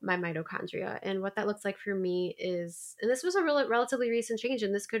help my mitochondria. And what that looks like for me is, and this was a relatively recent change,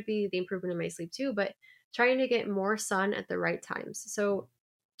 and this could be the improvement in my sleep too, but trying to get more sun at the right times. So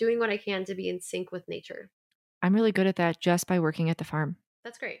doing what I can to be in sync with nature. I'm really good at that just by working at the farm.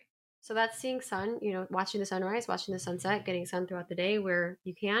 That's great. So that's seeing sun, watching the sunrise, watching the sunset, getting sun throughout the day where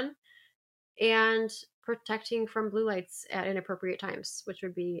you can, and protecting from blue lights at inappropriate times, which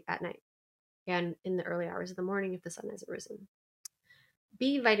would be at night and in the early hours of the morning if the sun hasn't risen.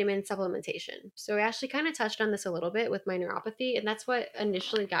 B vitamin supplementation. So I actually kind of touched on this a little bit with my neuropathy, and that's what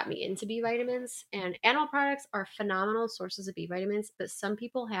initially got me into B vitamins. And animal products are phenomenal sources of B vitamins, but some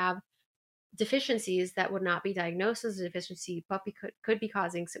people have deficiencies that would not be diagnosed as a deficiency, but could be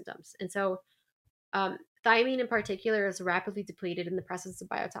causing symptoms. And so thiamine in particular is rapidly depleted in the presence of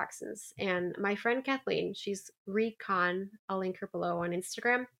biotoxins. And my friend Kathleen, she's Recon, I'll link her below on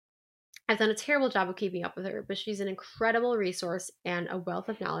Instagram. I've done a terrible job of keeping up with her, but she's an incredible resource and a wealth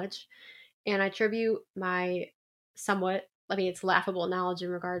of knowledge. And I attribute my somewhat, I mean, it's laughable knowledge in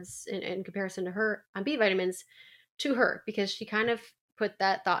regards, in comparison to her on B vitamins, to her, because she kind of put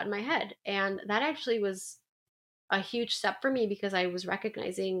that thought in my head. And that actually was a huge step for me because I was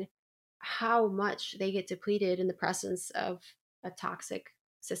recognizing how much they get depleted in the presence of a toxic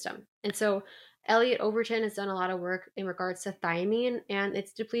system. And so Elliot Overton has done a lot of work in regards to thiamine and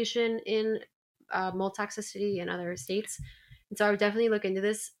its depletion in mold toxicity in other states. And so I would definitely look into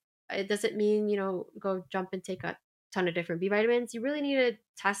this. It doesn't mean, go jump and take a ton of different B vitamins. You really need to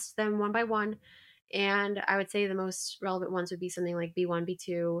test them one by one. And I would say the most relevant ones would be something like B1,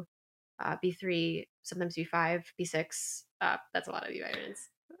 B2, B3, sometimes B5, B6. That's a lot of B vitamins.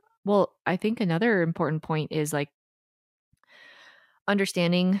 Well, I think another important point is like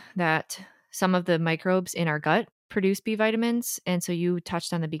understanding that some of the microbes in our gut produce B vitamins. And so you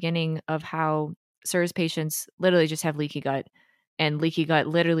touched on the beginning of how CIRS patients literally just have leaky gut. And leaky gut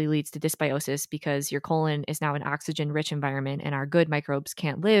literally leads to dysbiosis because your colon is now an oxygen rich environment and our good microbes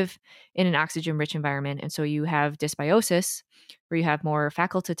can't live in an oxygen rich environment. And so you have dysbiosis where you have more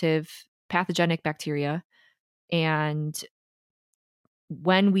facultative pathogenic bacteria. And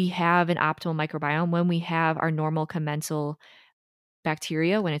when we have an optimal microbiome, when we have our normal commensal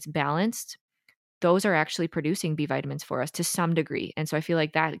bacteria, when it's balanced, those are actually producing B vitamins for us to some degree. And so I feel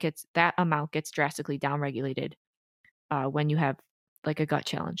like that amount gets drastically downregulated when you have like a gut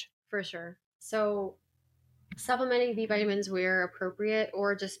challenge. For sure. So supplementing B vitamins where appropriate,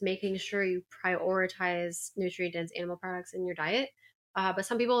 or just making sure you prioritize nutrient dense animal products in your diet. But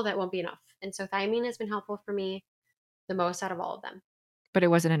some people that won't be enough. And so thiamine has been helpful for me the most out of all of them. But it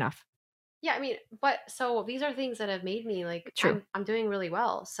wasn't enough. Yeah, I mean, but so these are things that have made me like True. I'm doing really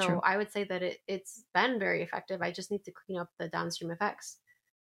well. So True. I would say that it's been very effective. I just need to clean up the downstream effects.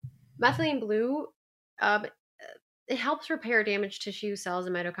 Methylene blue, um, it helps repair damaged tissue cells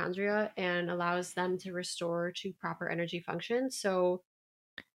and mitochondria and allows them to restore to proper energy function. So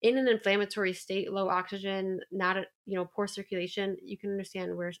in an inflammatory state, low oxygen, not a, poor circulation, you can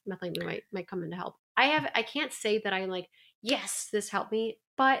understand where methylene blue might come in to help. I can't say that I'm like, yes, this helped me,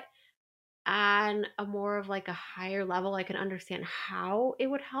 but on a more of like a higher level, I can understand how it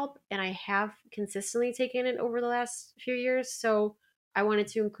would help. And I have consistently taken it over the last few years. So I wanted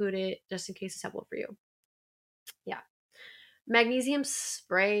to include it just in case it's helpful for you. Yeah. Magnesium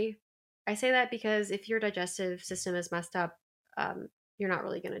spray. I say that because if your digestive system is messed up, you're not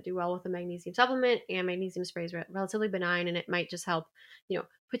really going to do well with a magnesium supplement. And magnesium spray is relatively benign, and it might just help,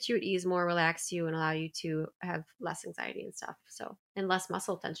 put you at ease more, relax you, and allow you to have less anxiety and stuff. So, and less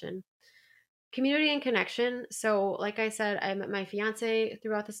muscle tension. Community and connection. So, like I said, I met my fiance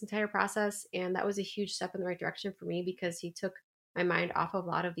throughout this entire process, and that was a huge step in the right direction for me because he took my mind off of a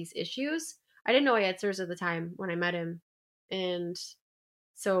lot of these issues. I didn't know I had CIRS at the time when I met him, and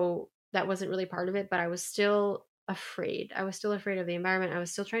so that wasn't really part of it, but I was still afraid. I was still afraid of the environment. I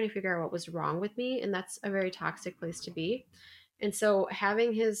was still trying to figure out what was wrong with me, and that's a very toxic place to be. And so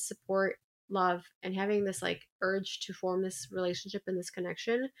having his support, love, and having this like urge to form this relationship and this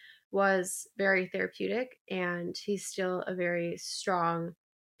connection was very therapeutic. And he's still a very strong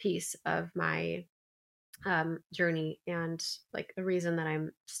piece of my journey and like a reason that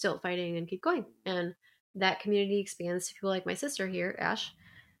I'm still fighting and keep going. And that community expands to people like my sister here, Ash.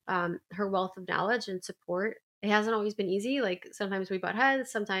 Her wealth of knowledge and support. It hasn't always been easy. Like sometimes we butt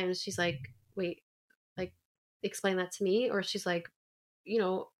heads. Sometimes she's like, "Wait, like explain that to me," or she's like,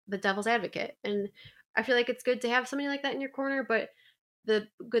 the devil's advocate. And I feel like it's good to have somebody like that in your corner. But the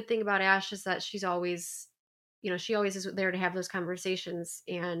good thing about Ash is that she's always, she always is there to have those conversations,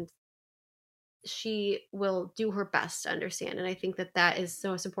 and she will do her best to understand. And I think that that is the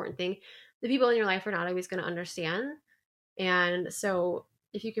most important thing. The people in your life are not always going to understand, And so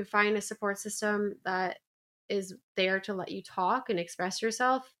if you can find a support system that is there to let you talk and express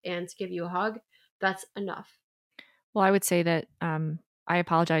yourself and to give you a hug, that's enough. Well, I would say that I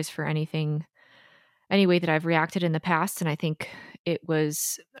apologize for any way that I've reacted in the past, and I think it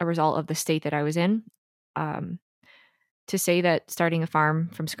was a result of the state that I was in. Um, to say that starting a farm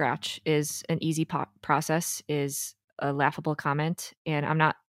from scratch is an easy process is a laughable comment, and I'm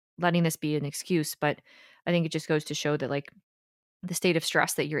not letting this be an excuse, but I think it just goes to show that like the state of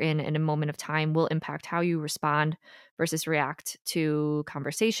stress that you're in a moment of time will impact how you respond versus react to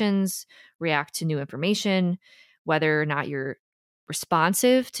conversations, react to new information, whether or not you're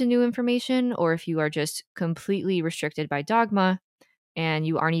responsive to new information or if you are just completely restricted by dogma and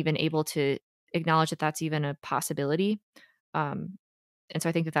you aren't even able to acknowledge that that's even a possibility. Um, and so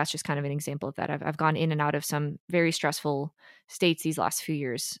I think that that's just kind of an example of that. I've gone in and out of some very stressful states these last few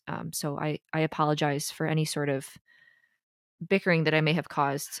years. So I apologize for any sort of bickering that I may have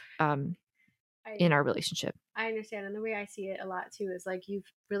caused I in our relationship. I understand, and the way I see it a lot too is like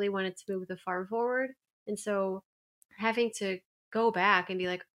you've really wanted to move the farm forward, and so having to go back and be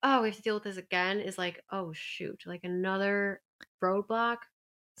like, oh, we have to deal with this again is like, oh shoot, like another roadblock.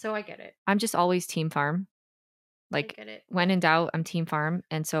 So I get it. I'm just always team farm. I Like get it. when in doubt, I'm team farm,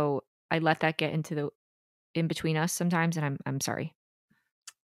 and so I let that get into the in between us sometimes, and I'm sorry.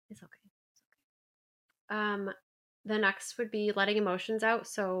 It's okay. Um, the next would be letting emotions out.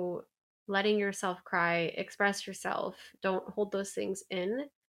 So letting yourself cry, express yourself. Don't hold those things in.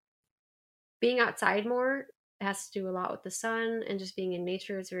 Being outside more has to do a lot with the sun, and just being in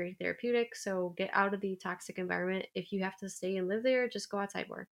nature is very therapeutic. So get out of the toxic environment. If you have to stay and live there, just go outside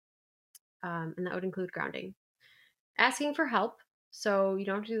more. And that would include grounding. Asking for help. So you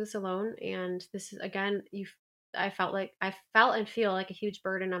don't have to do this alone. And this is again, I felt and feel like a huge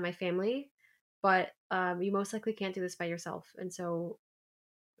burden on my family, but you most likely can't do this by yourself. And so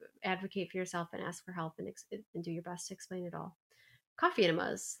advocate for yourself and ask for help, and do your best to explain it all. Coffee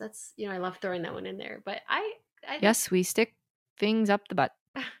enemas. That's, I love throwing that one in there. But I think Yes, we stick things up the butt.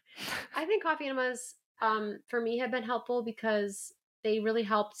 I think coffee enemas for me have been helpful because they really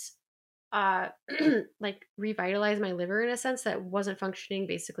helped uh like revitalize my liver in a sense that wasn't functioning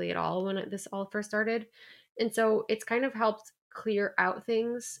basically at all when this all first started. And so it's kind of helped clear out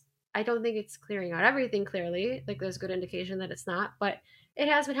things. I don't think it's clearing out everything clearly. Like there's good indication that it's not, but it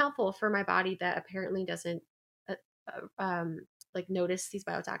has been helpful for my body that apparently doesn't uh, like notice these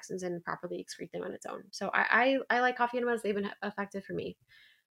biotoxins and properly excrete them on its own. So I like coffee enemas. They've been effective for me.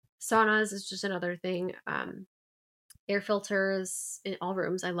 Saunas is just another thing. Air filters in all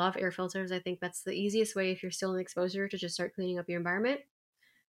rooms. I love air filters. I think that's the easiest way if you're still in exposure to just start cleaning up your environment.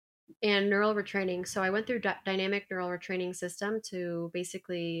 And neural retraining. So I went through dynamic neural retraining system to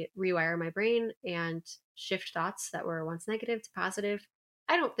basically rewire my brain and shift thoughts that were once negative to positive.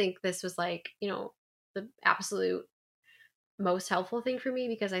 I don't think this was like, the absolute most helpful thing for me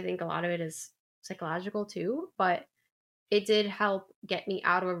because I think a lot of it is psychological too, but it did help get me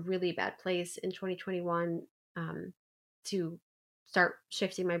out of a really bad place in 2021, um, to start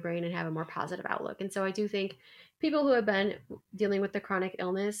shifting my brain and have a more positive outlook. And so I do think people who have been dealing with the chronic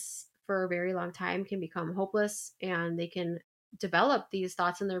illness for a very long time can become hopeless, and they can develop these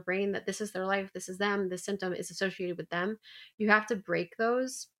thoughts in their brain that this is their life, this is them, this symptom is associated with them. You have to break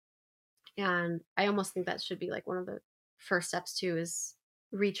those. And I almost think that should be like one of the first steps too, is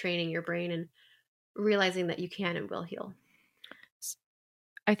retraining your brain and realizing that you can and will heal.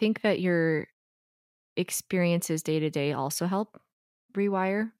 I think that your experiences day to day also help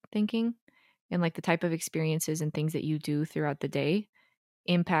rewire thinking, and like the type of experiences and things that you do throughout the day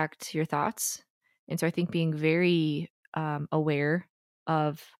impact your thoughts. And so I think being very aware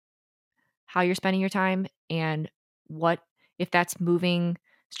of how you're spending your time and what if that's moving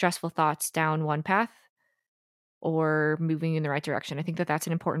stressful thoughts down one path or moving in the right direction. I think that that's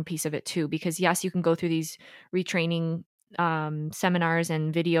an important piece of it too, because yes, you can go through these retraining seminars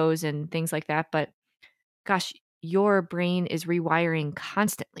and videos and things like that, but gosh, your brain is rewiring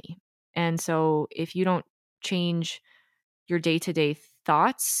constantly. And so if you don't change your day to day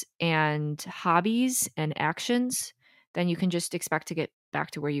thoughts and hobbies and actions, then you can just expect to get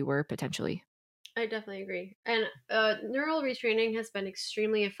back to where you were potentially. I definitely agree. And neural retraining has been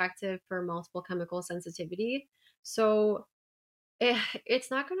extremely effective for multiple chemical sensitivity. So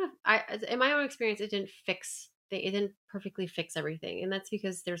it's not going to, in my own experience, it didn't perfectly fix everything. And that's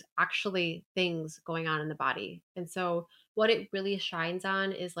because there's actually things going on in the body. And so what it really shines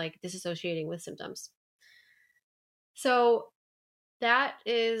on is like disassociating with symptoms. So that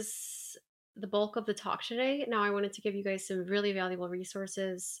is the bulk of the talk today. Now, I wanted to give you guys some really valuable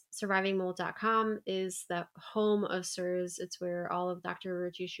resources. Survivingmold.com is the home of CIRS. It's where all of Dr.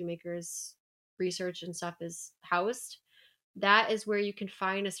 Richie Shoemaker's research and stuff is housed. That is where you can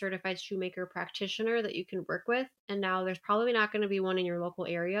find a certified shoemaker practitioner that you can work with. And now there's probably not going to be one in your local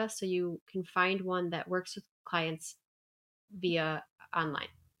area, so you can find one that works with clients via online,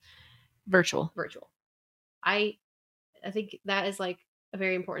 Virtual. virtual. I I think that is like a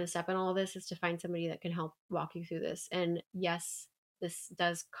very important step in all of this, is to find somebody that can help walk you through this. And yes, this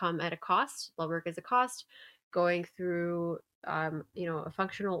does come at a cost. Blood work is a cost. Going through, a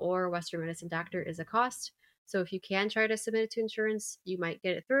functional or Western medicine doctor is a cost. So if you can try to submit it to insurance, you might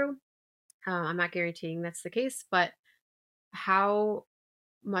get it through. I'm not guaranteeing that's the case, but how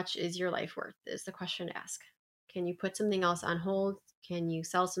much is your life worth is the question to ask. Can you put something else on hold? Can you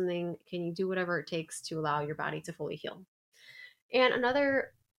sell something? Can you do whatever it takes to allow your body to fully heal? And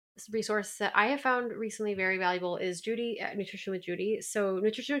another resource that I have found recently very valuable is Judy at Nutrition with Judy. So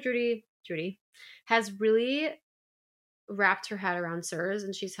Nutrition with Judy has really wrapped her head around CIRS,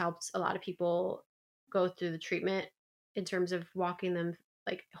 and she's helped a lot of people go through the treatment in terms of walking them,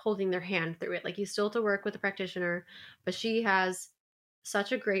 like holding their hand through it. Like, you still have to work with a practitioner, but she has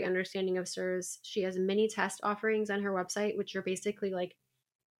such a great understanding of CIRS. She has many test offerings on her website, which are basically like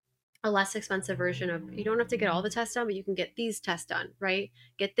a less expensive version of, you don't have to get all the tests done, but you can get these tests done, right?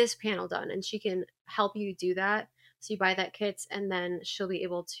 Get this panel done. And she can help you do that. So you buy that kit, and then she'll be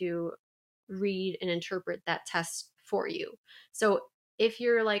able to read and interpret that test for you. So if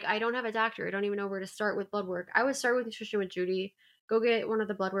you're like, I don't have a doctor, I don't even know where to start with blood work, I would start with Nutrition with Judy. Go get one of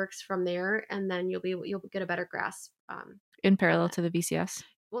the blood works from there, and then you'll get a better grasp In of parallel that. to the VCS.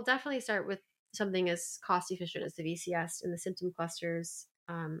 We'll definitely start with something as cost efficient as the VCS and the symptom clusters.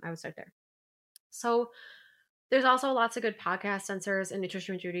 I would start there. So there's also lots of good podcast sensors, and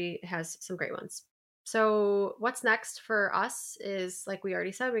Nutrition with Judy has some great ones. So what's next for us is, like we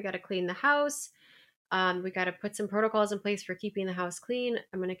already said, we got to clean the house. We got to put some protocols in place for keeping the house clean.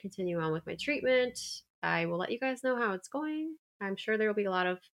 I'm going to continue on with my treatment. I will let you guys know how it's going. I'm sure there will be a lot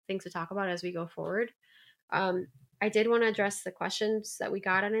of things to talk about as we go forward. Um, I did want to address the questions that we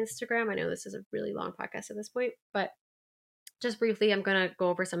got on Instagram. I know this is a really long podcast at this point, but just briefly, I'm going to go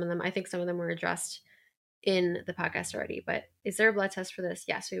over some of them. I think some of them were addressed in the podcast already, but is there a blood test for this?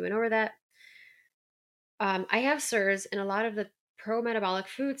 Yes, we went over that. I have CIRS, and a lot of the pro metabolic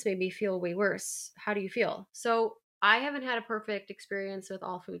foods made me feel way worse. How do you feel? So I haven't had a perfect experience with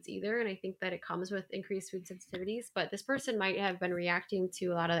all foods either, and I think that it comes with increased food sensitivities. But this person might have been reacting to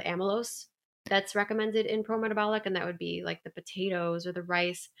a lot of the amylose that's recommended in pro metabolic, and that would be like the potatoes or the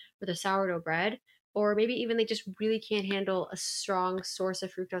rice or the sourdough bread, or maybe even they just really can't handle a strong source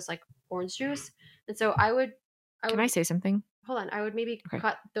of fructose like orange juice. And so I Can would I say something? hold on, I would maybe Okay.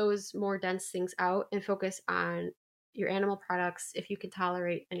 cut those more dense things out and focus on your animal products. If you can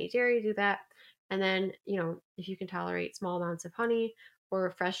tolerate any dairy, do that. And then, if you can tolerate small amounts of honey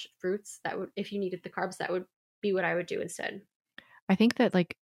or fresh fruits, that would, if you needed the carbs, that would be what I would do instead. I think that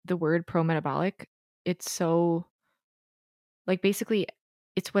like the word pro metabolic, it's so like basically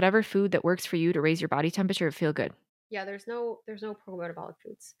it's whatever food that works for you to raise your body temperature to feel good. Yeah, there's no pro-metabolic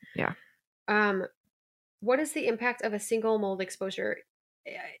foods. Yeah. Um, what is the impact of a single mold exposure?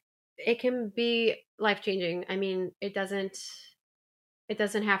 It can be life-changing. I mean, it doesn't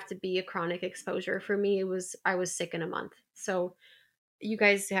have to be a chronic exposure. For me, I was sick in a month. So you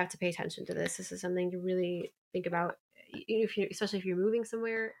guys have to pay attention to this. This is something to really think about, especially if you're moving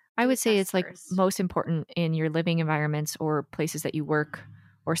somewhere. I Do a would say test it's like first. most important in your living environments or places that you work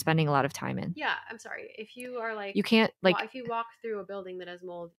or spending a lot of time in. Yeah, I'm sorry. If you are like, You can't well, like if you walk through a building that has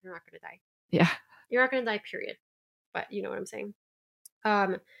mold, you're not going to die. yeah. You're not going to die, period. But you know what I'm saying.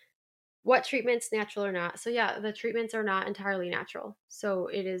 Um, what treatments, natural or not? So yeah, the treatments are not entirely natural. So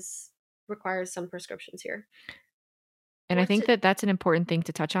it is requires some prescriptions here. And I What's think it? that that's an important thing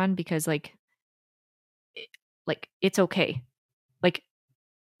to touch on because like it's okay. Like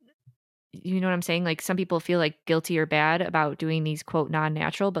you know what I'm saying? Like some people feel like guilty or bad about doing these quote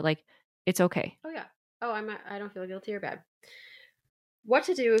non-natural, but like it's okay. Oh yeah. Oh, I don't feel guilty or bad. What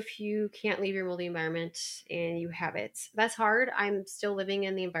to do if you can't leave your moldy environment and you have it. That's hard. I'm still living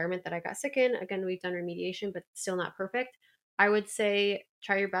in the environment that I got sick in. Again, we've done remediation, but still not perfect. I would say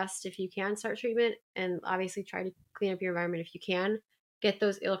try your best if you can start treatment, and obviously try to clean up your environment if you can. Get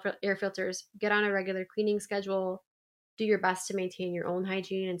those air filters, get on a regular cleaning schedule, do your best to maintain your own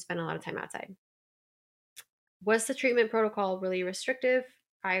hygiene, and spend a lot of time outside. Was the treatment protocol really restrictive?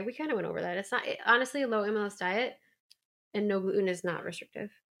 We kind of went over that. It's not, honestly, a low amylose diet and no gluten is not restrictive.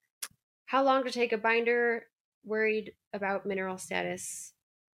 How long to take a binder? Worried about mineral status.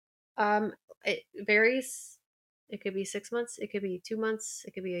 It varies. It could be 6 months, it could be 2 months,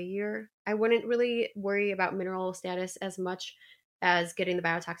 it could be a year. I wouldn't really worry about mineral status as much as getting the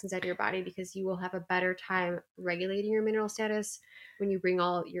biotoxins out of your body, because you will have a better time regulating your mineral status when you bring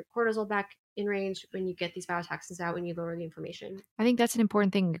all your cortisol back in range, when you get these biotoxins out, when you lower the inflammation. I think that's an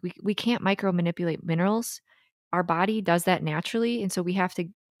important thing. We can't micro manipulate minerals. Our body does that naturally. And so we have to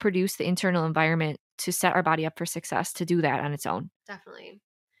produce the internal environment to set our body up for success to do that on its own. Definitely.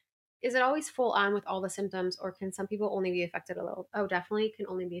 Is it always full on with all the symptoms, or can some people only be affected a little? Oh, definitely can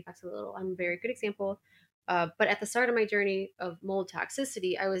only be affected a little. I'm a very good example. But at the start of my journey of mold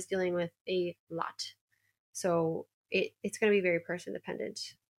toxicity, I was dealing with a lot. So it's going to be very person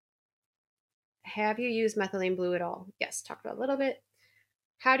dependent. Have you used methylene blue at all? Yes, talked about a little bit.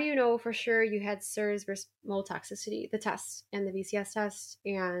 How do you know for sure you had CIRS versus mold toxicity? The test and the VCS test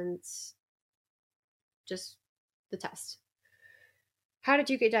and just the test. How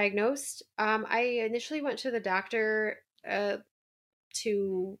did you get diagnosed? I initially went to the doctor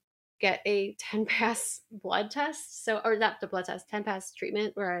to get a 10 pass blood test. So, or not the blood test, 10 pass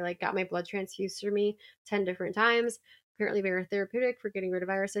treatment, where I like got my blood transfused through me 10 different times. Apparently very therapeutic for getting rid of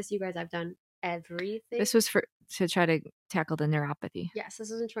viruses. You guys, I've done everything. This was to try to tackle the neuropathy. Yes,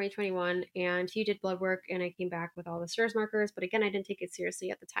 this was in 2021, and he did blood work, and I came back with all the STIRS markers, but again, I didn't take it seriously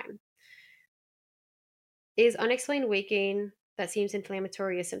at the time. Is unexplained weight gain that seems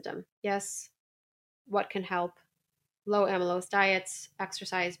inflammatory a symptom? Yes. What can help? Low amylose diets,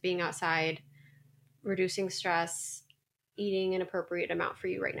 exercise, being outside, reducing stress, eating an appropriate amount for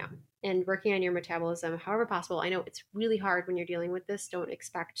you right now, and working on your metabolism however possible. I know it's really hard when you're dealing with this. Don't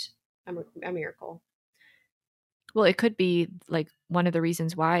expect a miracle. Well, it could be like one of the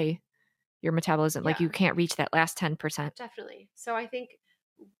reasons why your metabolism, like Yeah, you can't reach that last 10%. definitely. So I think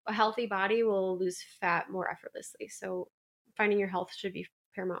a healthy body will lose fat more effortlessly. So finding your health should be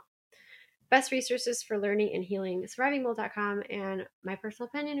paramount. Best resources for learning and healing, survivingmold.com, and my personal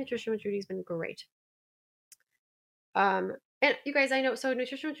opinion, Nutrition with Judy has been great. And you guys, I know, so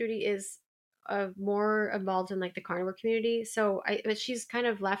Nutrition with Judy is more involved in like the carnivore community. So but she's kind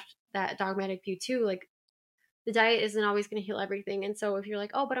of left that dogmatic view too. Like the diet isn't always going to heal everything. And so if you're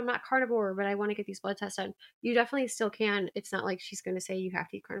like, oh, but I'm not carnivore, but I want to get these blood tests done, you definitely still can. It's not like she's going to say you have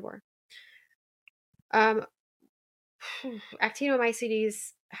to eat carnivore. Um,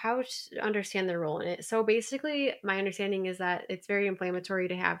 Actinomycetes, how to understand their role in it. So basically, my understanding is that it's very inflammatory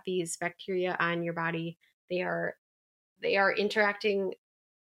to have these bacteria on your body. They are they are interacting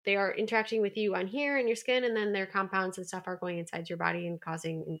they are interacting with you on here in your skin, and then their compounds and stuff are going inside your body and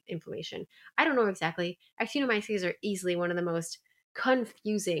causing inflammation. I don't know exactly. Actinomyces are easily one of the most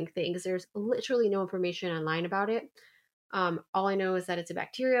confusing things. There's literally no information online about it. All I know is that it's a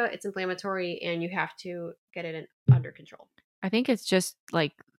bacteria, it's inflammatory, and you have to get it under control. I think it's just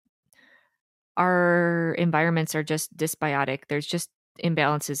like our environments are just dysbiotic. There's just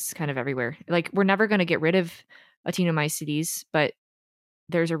imbalances kind of everywhere. Like we're never going to get rid of actinomycetes, but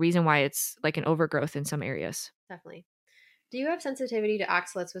there's a reason why it's like an overgrowth in some areas. Definitely. Do you have sensitivity to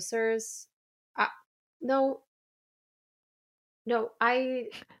oxalates with CIRS? No, no. I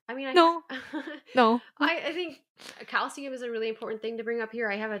mean, No, no. I think calcium is a really important thing to bring up here.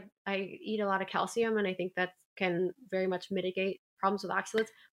 I eat a lot of calcium, and I think that can very much mitigate problems with oxalates.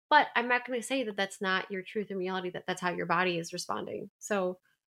 But I'm not going to say that that's not your truth and reality, that that's how your body is responding. So,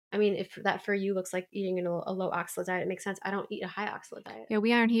 I mean, if that for you looks like eating a low oxalate diet, it makes sense. I don't eat a high oxalate diet. Yeah,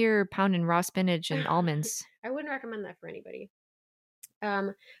 we aren't here pounding raw spinach and almonds. I wouldn't recommend that for anybody.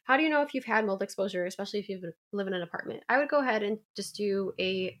 How do you know if you've had mold exposure, especially if you live in an apartment? I would go ahead and just do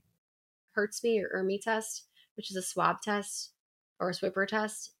a Hertzme or ERMI test, which is a swab test or a Swiffer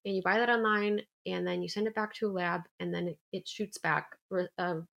test, and you buy that online, and then you send it back to a lab, and then it shoots back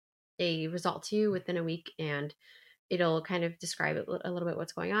a result to you within a week, and it'll kind of describe it a little bit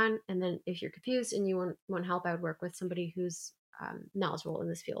what's going on. And then if you're confused and you want help, I would work with somebody who's knowledgeable in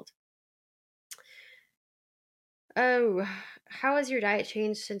this field. Oh, how has your diet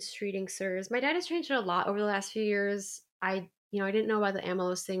changed since treating CIRS? My diet has changed a lot over the last few years. I didn't know about the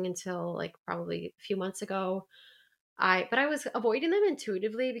amylose thing until like probably a few months ago. But I was avoiding them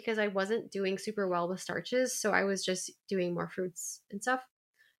intuitively because I wasn't doing super well with starches, so I was just doing more fruits and stuff.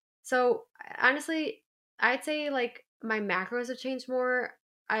 So honestly, I'd say like my macros have changed more.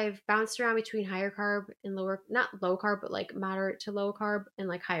 I've bounced around between higher carb and lower, not low carb, but like moderate to low carb and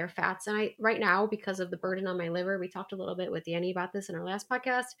like higher fats. And I, right now, because of the burden on my liver, we talked a little bit with Danny about this in our last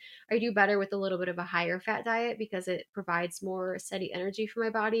podcast. I do better with a little bit of a higher fat diet because it provides more steady energy for my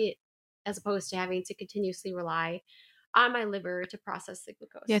body as opposed to having to continuously rely on my liver to process the Yeah,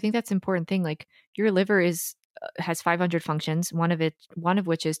 I glucose. think that's an important thing. Like your liver is has 500 functions, one of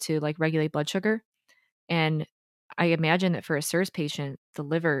which is to like regulate blood sugar. And I imagine that for a CIRS patient, the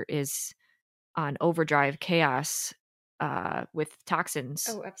liver is on overdrive chaos with toxins.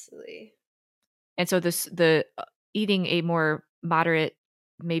 Oh, absolutely. And so the eating a more moderate,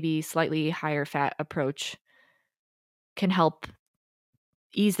 maybe slightly higher fat approach can help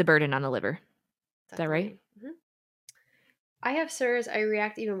ease the burden on the liver. Is that right? Definitely. I have CIRS. I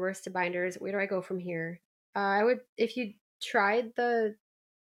react even worse to binders. Where do I go from here? I would, if you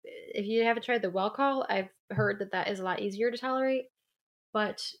haven't tried the well call, I've heard that that is a lot easier to tolerate.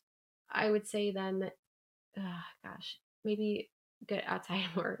 But I would say then that, gosh, maybe get outside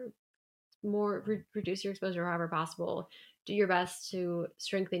reduce your exposure however possible. Do your best to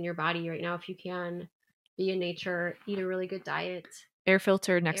strengthen your body right now if you can. Be in nature, eat a really good diet, Air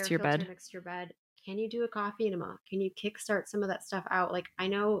filter next air to your filter bed. next to your bed. Can you do a coffee enema? Can you kickstart some of that stuff out? Like, I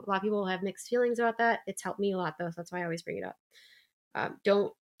know a lot of people have mixed feelings about that. It's helped me a lot though, so that's why I always bring it up.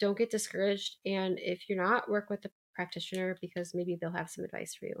 Don't get discouraged, and if you're not, work with a practitioner because maybe they'll have some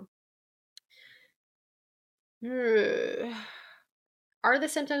advice for you. Are the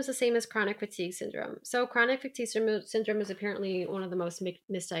symptoms the same as chronic fatigue syndrome? So chronic fatigue syndrome is apparently one of the most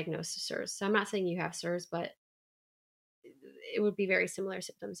misdiagnosed CIRS. So I'm not saying you have CIRS, but it would be very similar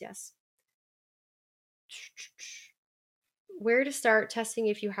symptoms, yes. Where to start testing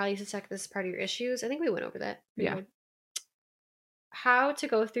if you highly suspect this is part of your issues? I think we went over that pretty Yeah. good. How to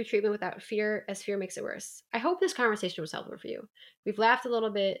go through treatment without fear, as fear makes it worse. I hope this conversation was helpful for you. We've laughed a little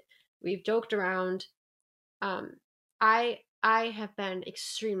bit, we've joked around. I have been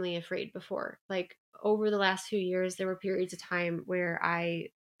extremely afraid before. Like over the last few years, there were periods of time where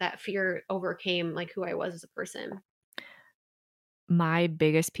that fear overcame like who I was as a person. My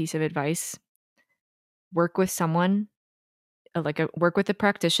biggest piece of advice, work with someone, work with a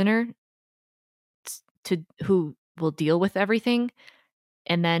practitioner to who will deal with everything,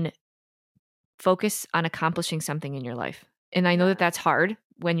 and then focus on accomplishing something in your life. And I know that Yeah. that's hard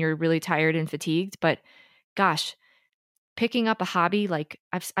when you're really tired and fatigued, but gosh, picking up a hobby, like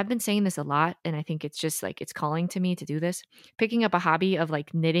I've been saying this a lot, and I think it's just like it's calling to me to do this. Picking up a hobby of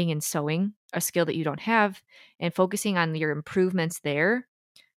like knitting and sewing, a skill that you don't have, and focusing on your improvements there.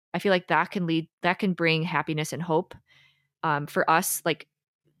 I feel like that can bring happiness and hope. For us, like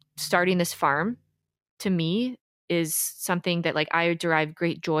starting this farm, to me is something that like I derive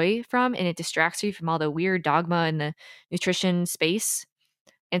great joy from, and it distracts you from all the weird dogma in the nutrition space.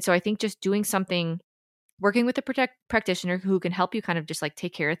 And so I think just doing something, working with a practitioner who can help you kind of just like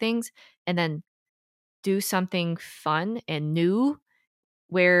take care of things, and then do something fun and new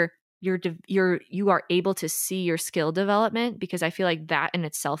where you are able to see your skill development, because I feel like that in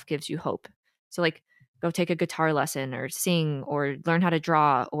itself gives you hope. So like go take a guitar lesson or sing or learn how to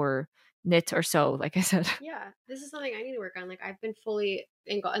draw or knit or sew, like I said. Yeah, this is something I need to work on. Like I've been fully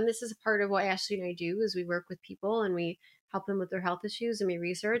engulfed, and this is a part of what Ashley and I do is we work with people and we help them with their health issues and we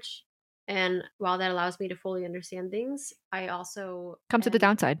research. And while that allows me to fully understand things, I also Come to the am,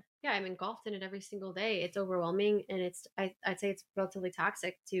 downside. yeah, I'm engulfed in it every single day. It's overwhelming, and I'd say it's relatively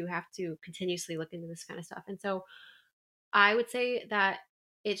toxic to have to continuously look into this kind of stuff. And so I would say that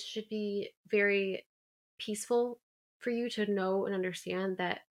it should be very peaceful for you to know and understand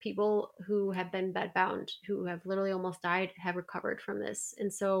that people who have been bedbound, who have literally almost died, have recovered from this.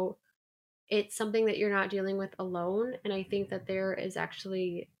 And so it's something that you're not dealing with alone. And I think that there is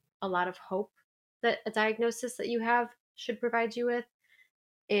actually a lot of hope that a diagnosis that you have should provide you with.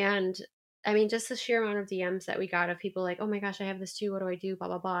 And I mean, just the sheer amount of DMs that we got of people like, oh my gosh, I have this too. What do I do? Blah,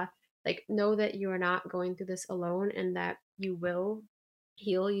 blah, blah. Like, know that you are not going through this alone and that you will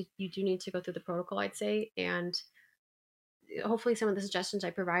heal. You do need to go through the protocol, I'd say. And hopefully, some of the suggestions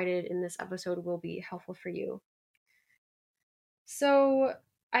I provided in this episode will be helpful for you. So,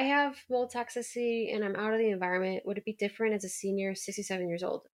 I have mold toxicity and I'm out of the environment. Would it be different as a senior, 67 years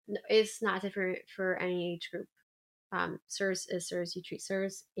old? No, it's not different for any age group. CIRS is CIRS, you treat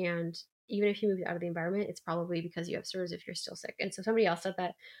CIRS. And even if you moved out of the environment, it's probably because you have CIRS if you're still sick. And so somebody else said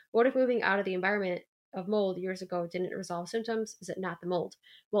that, what if moving out of the environment of mold years ago didn't resolve symptoms? Is it not the mold?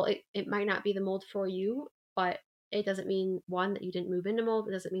 Well, it might not be the mold for you, but it doesn't mean one, that you didn't move into mold.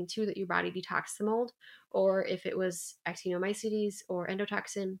 It doesn't mean two, that your body detoxed the mold. Or if it was actinomycetes or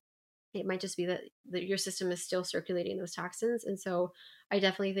endotoxin, it might just be that your system is still circulating those toxins. And so I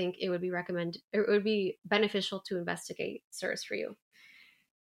definitely think it would be beneficial to investigate CIRS for you.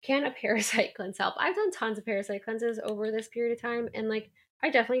 Can a parasite cleanse help? I've done tons of parasite cleanses over this period of time, and like I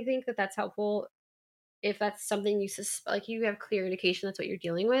definitely think that that's helpful if that's something like you have clear indication that's what you're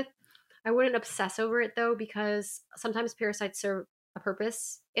dealing with. I wouldn't obsess over it though, because sometimes parasites serve a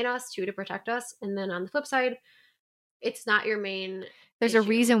purpose in us to protect us. And then on the flip side, it's not your main There's a issue.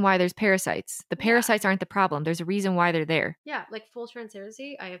 reason why there's parasites. The Yeah. parasites aren't the problem. There's a reason why they're there. Yeah, like full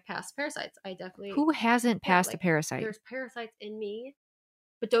transparency, I have passed parasites. I definitely Who hasn't passed a like parasite? there's parasites in me,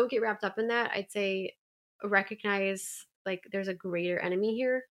 but don't get wrapped up in that. I'd say recognize like there's a greater enemy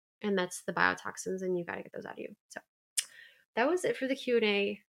here, and that's the biotoxins, and you got to get those out of you. So that was it for the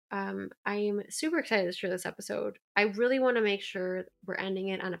Q&A. I'm super excited to share this episode. I really want to make sure we're ending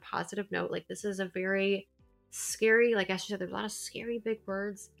it on a positive note. Like, this is a very scary, like Ashley said, there's a lot of scary big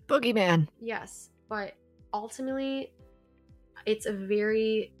words. Boogeyman. Yes, but ultimately, it's a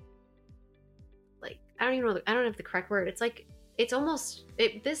very, like, I don't even know, I don't have the correct word. It's like, it's almost,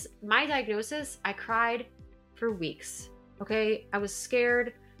 my diagnosis, I cried for weeks. Okay. I was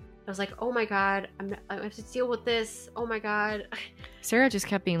scared. I was like, oh my God, I have to deal with this. Oh my God. Sarah just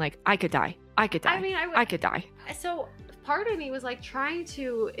kept being like, I could die. I could die. I mean, I could die. So part of me was like trying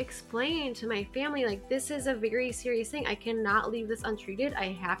to explain to my family, like, this is a very serious thing. I cannot leave this untreated. I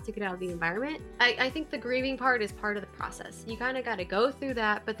have to get out of the environment. I think the grieving part is part of the process. You kind of got to go through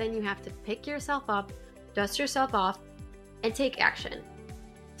that, but then you have to pick yourself up, dust yourself off, and take action.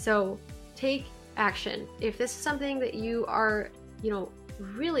 So take action. If this is something that you are,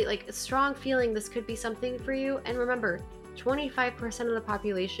 really like a strong feeling this could be something for you, and remember, 25% of the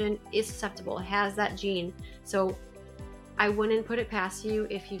population is susceptible, has that gene. So I wouldn't put it past you.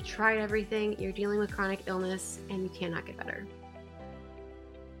 If you tried everything, you're dealing with chronic illness and you cannot get better.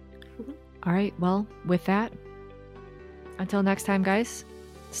 All right. Well, with that, until next time, guys,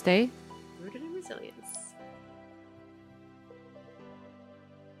 stay Rooted and resilient.